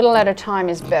 but a little at a time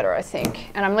is better, I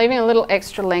think. And I'm leaving a little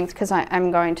extra length because I am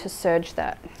going to serge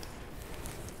that.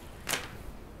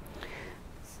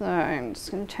 So I'm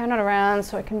just going to turn it around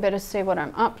so I can better see what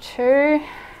I'm up to.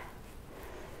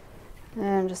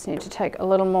 And just need to take a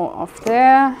little more off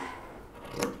there.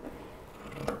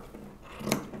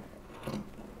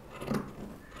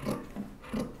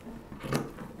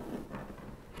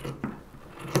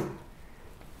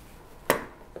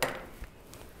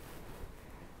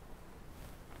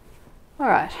 All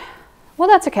right, well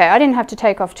that's okay, I didn't have to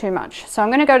take off too much. So I'm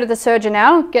going to go to the serger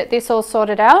now, get this all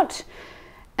sorted out,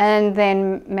 and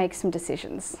then make some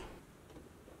decisions.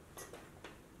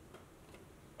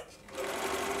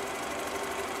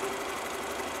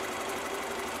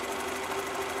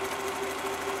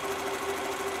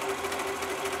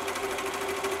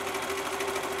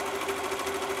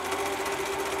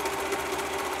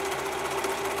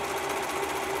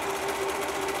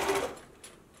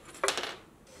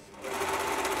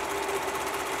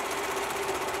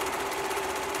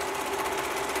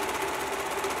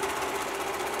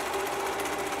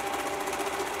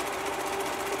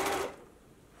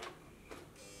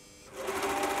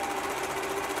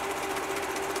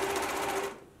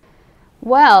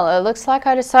 Well, it looks like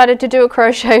I decided to do a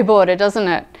crochet border, doesn't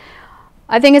it?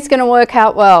 I think it's going to work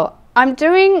out well. I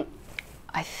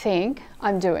think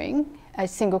I'm doing a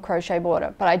single crochet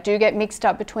border, but I do get mixed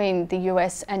up between the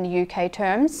US and the UK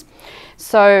terms.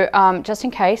 So just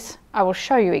in case, I will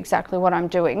show you exactly what I'm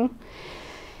doing.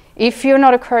 If you're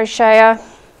not a crocheter,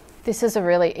 this is a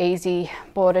really easy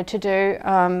border to do.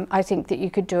 I think that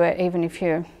you could do it even if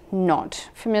you're not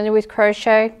familiar with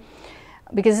crochet.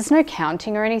 because there's no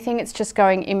counting or anything. It's just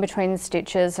going in between the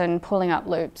stitches and pulling up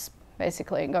loops,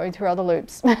 basically, and going through other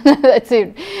loops. That's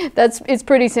it. It's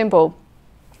pretty simple.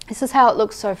 This is how it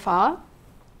looks so far.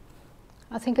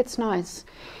 I think it's nice.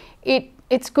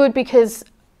 It's good because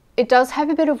it does have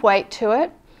a bit of weight to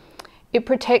it. It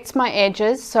protects my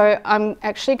edges. So I'm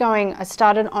actually I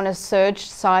started on a serged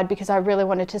side because I really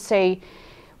wanted to see,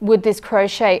 would this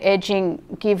crochet edging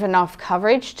give enough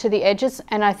coverage to the edges?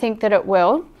 And I think that it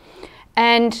will.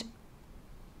 And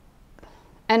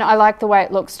I like the way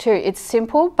it looks too. It's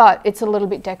simple, but it's a little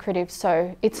bit decorative,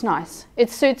 so it's nice. It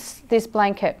suits this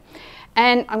blanket.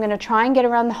 And I'm going to try and get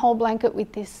around the whole blanket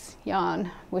with this yarn.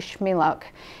 Wish me luck.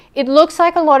 It looks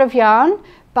like a lot of yarn,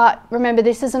 but remember,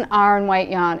 this is an iron weight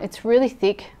yarn. It's really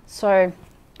thick, so it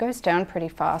goes down pretty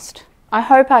fast. I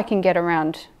hope I can get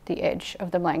around the edge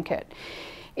of the blanket.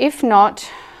 If not,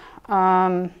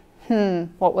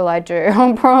 what will I do?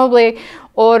 I'll probably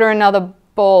order another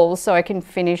ball so I can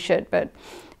finish it, but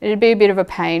it'd be a bit of a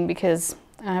pain because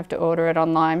I have to order it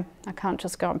online. I can't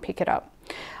just go and pick it up.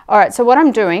 All right, so what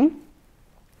I'm doing,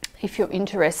 if you're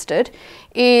interested,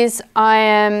 is I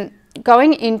am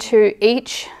going into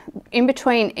in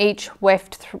between each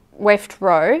weft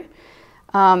row.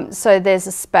 So there's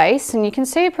a space, and you can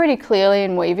see it pretty clearly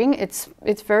in weaving. It's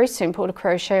very simple to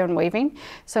crochet on weaving.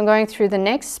 So I'm going through the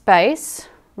next space,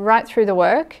 right through the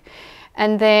work,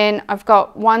 and then I've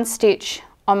got one stitch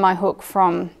on my hook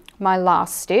from my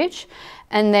last stitch,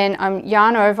 and then I'm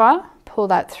yarn over, pull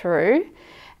that through,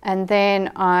 and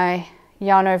then I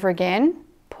yarn over again,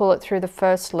 pull it through the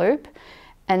first loop,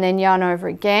 and then yarn over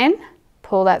again,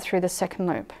 pull that through the second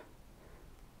loop.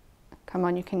 Come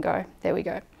on, you can go. There we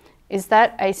go. Is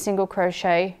that a single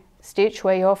crochet stitch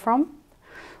where you're from?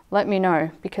 Let me know,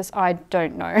 because I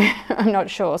don't know. I'm not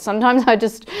sure. Sometimes I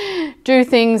just do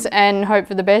things and hope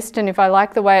for the best, and if I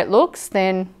like the way it looks,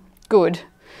 then good.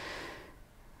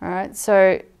 All right,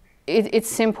 so it's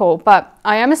simple, but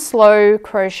I am a slow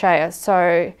crocheter,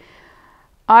 so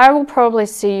I will probably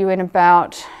see you in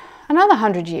about another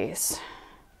 100 years.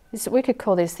 We could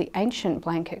call this the ancient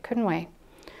blanket, couldn't we?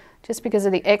 Just because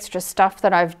of the extra stuff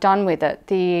that I've done with it,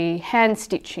 the hand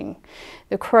stitching,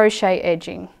 the crochet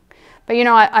edging. But you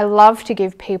know, I love to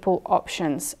give people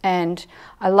options, and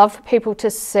I love for people to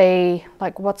see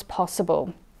like what's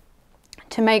possible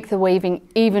to make the weaving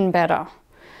even better,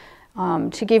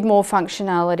 to give more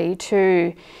functionality,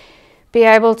 to be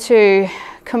able to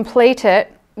complete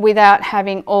it without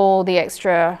having all the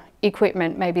extra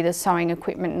equipment, maybe the sewing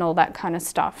equipment and all that kind of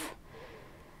stuff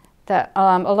that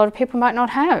a lot of people might not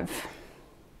have.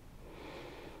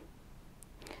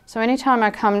 So anytime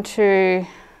I come to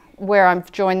where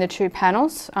I've joined the two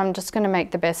panels, I'm just going to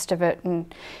make the best of it,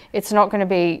 and it's not going to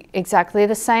be exactly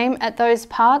the same at those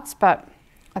parts, but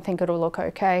I think it'll look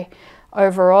okay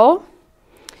overall.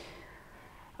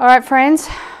 All right, friends,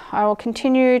 I will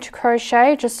continue to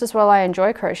crochet just as well. I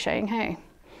enjoy crocheting, hey,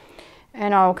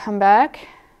 and I'll come back.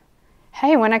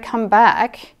 Hey, when I come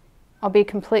back, I'll be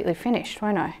completely finished,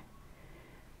 won't I?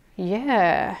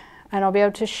 Yeah, and I'll be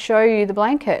able to show you the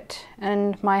blanket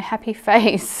and my happy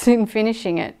face in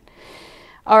finishing it.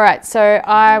 All right, so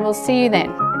I will see you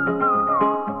then.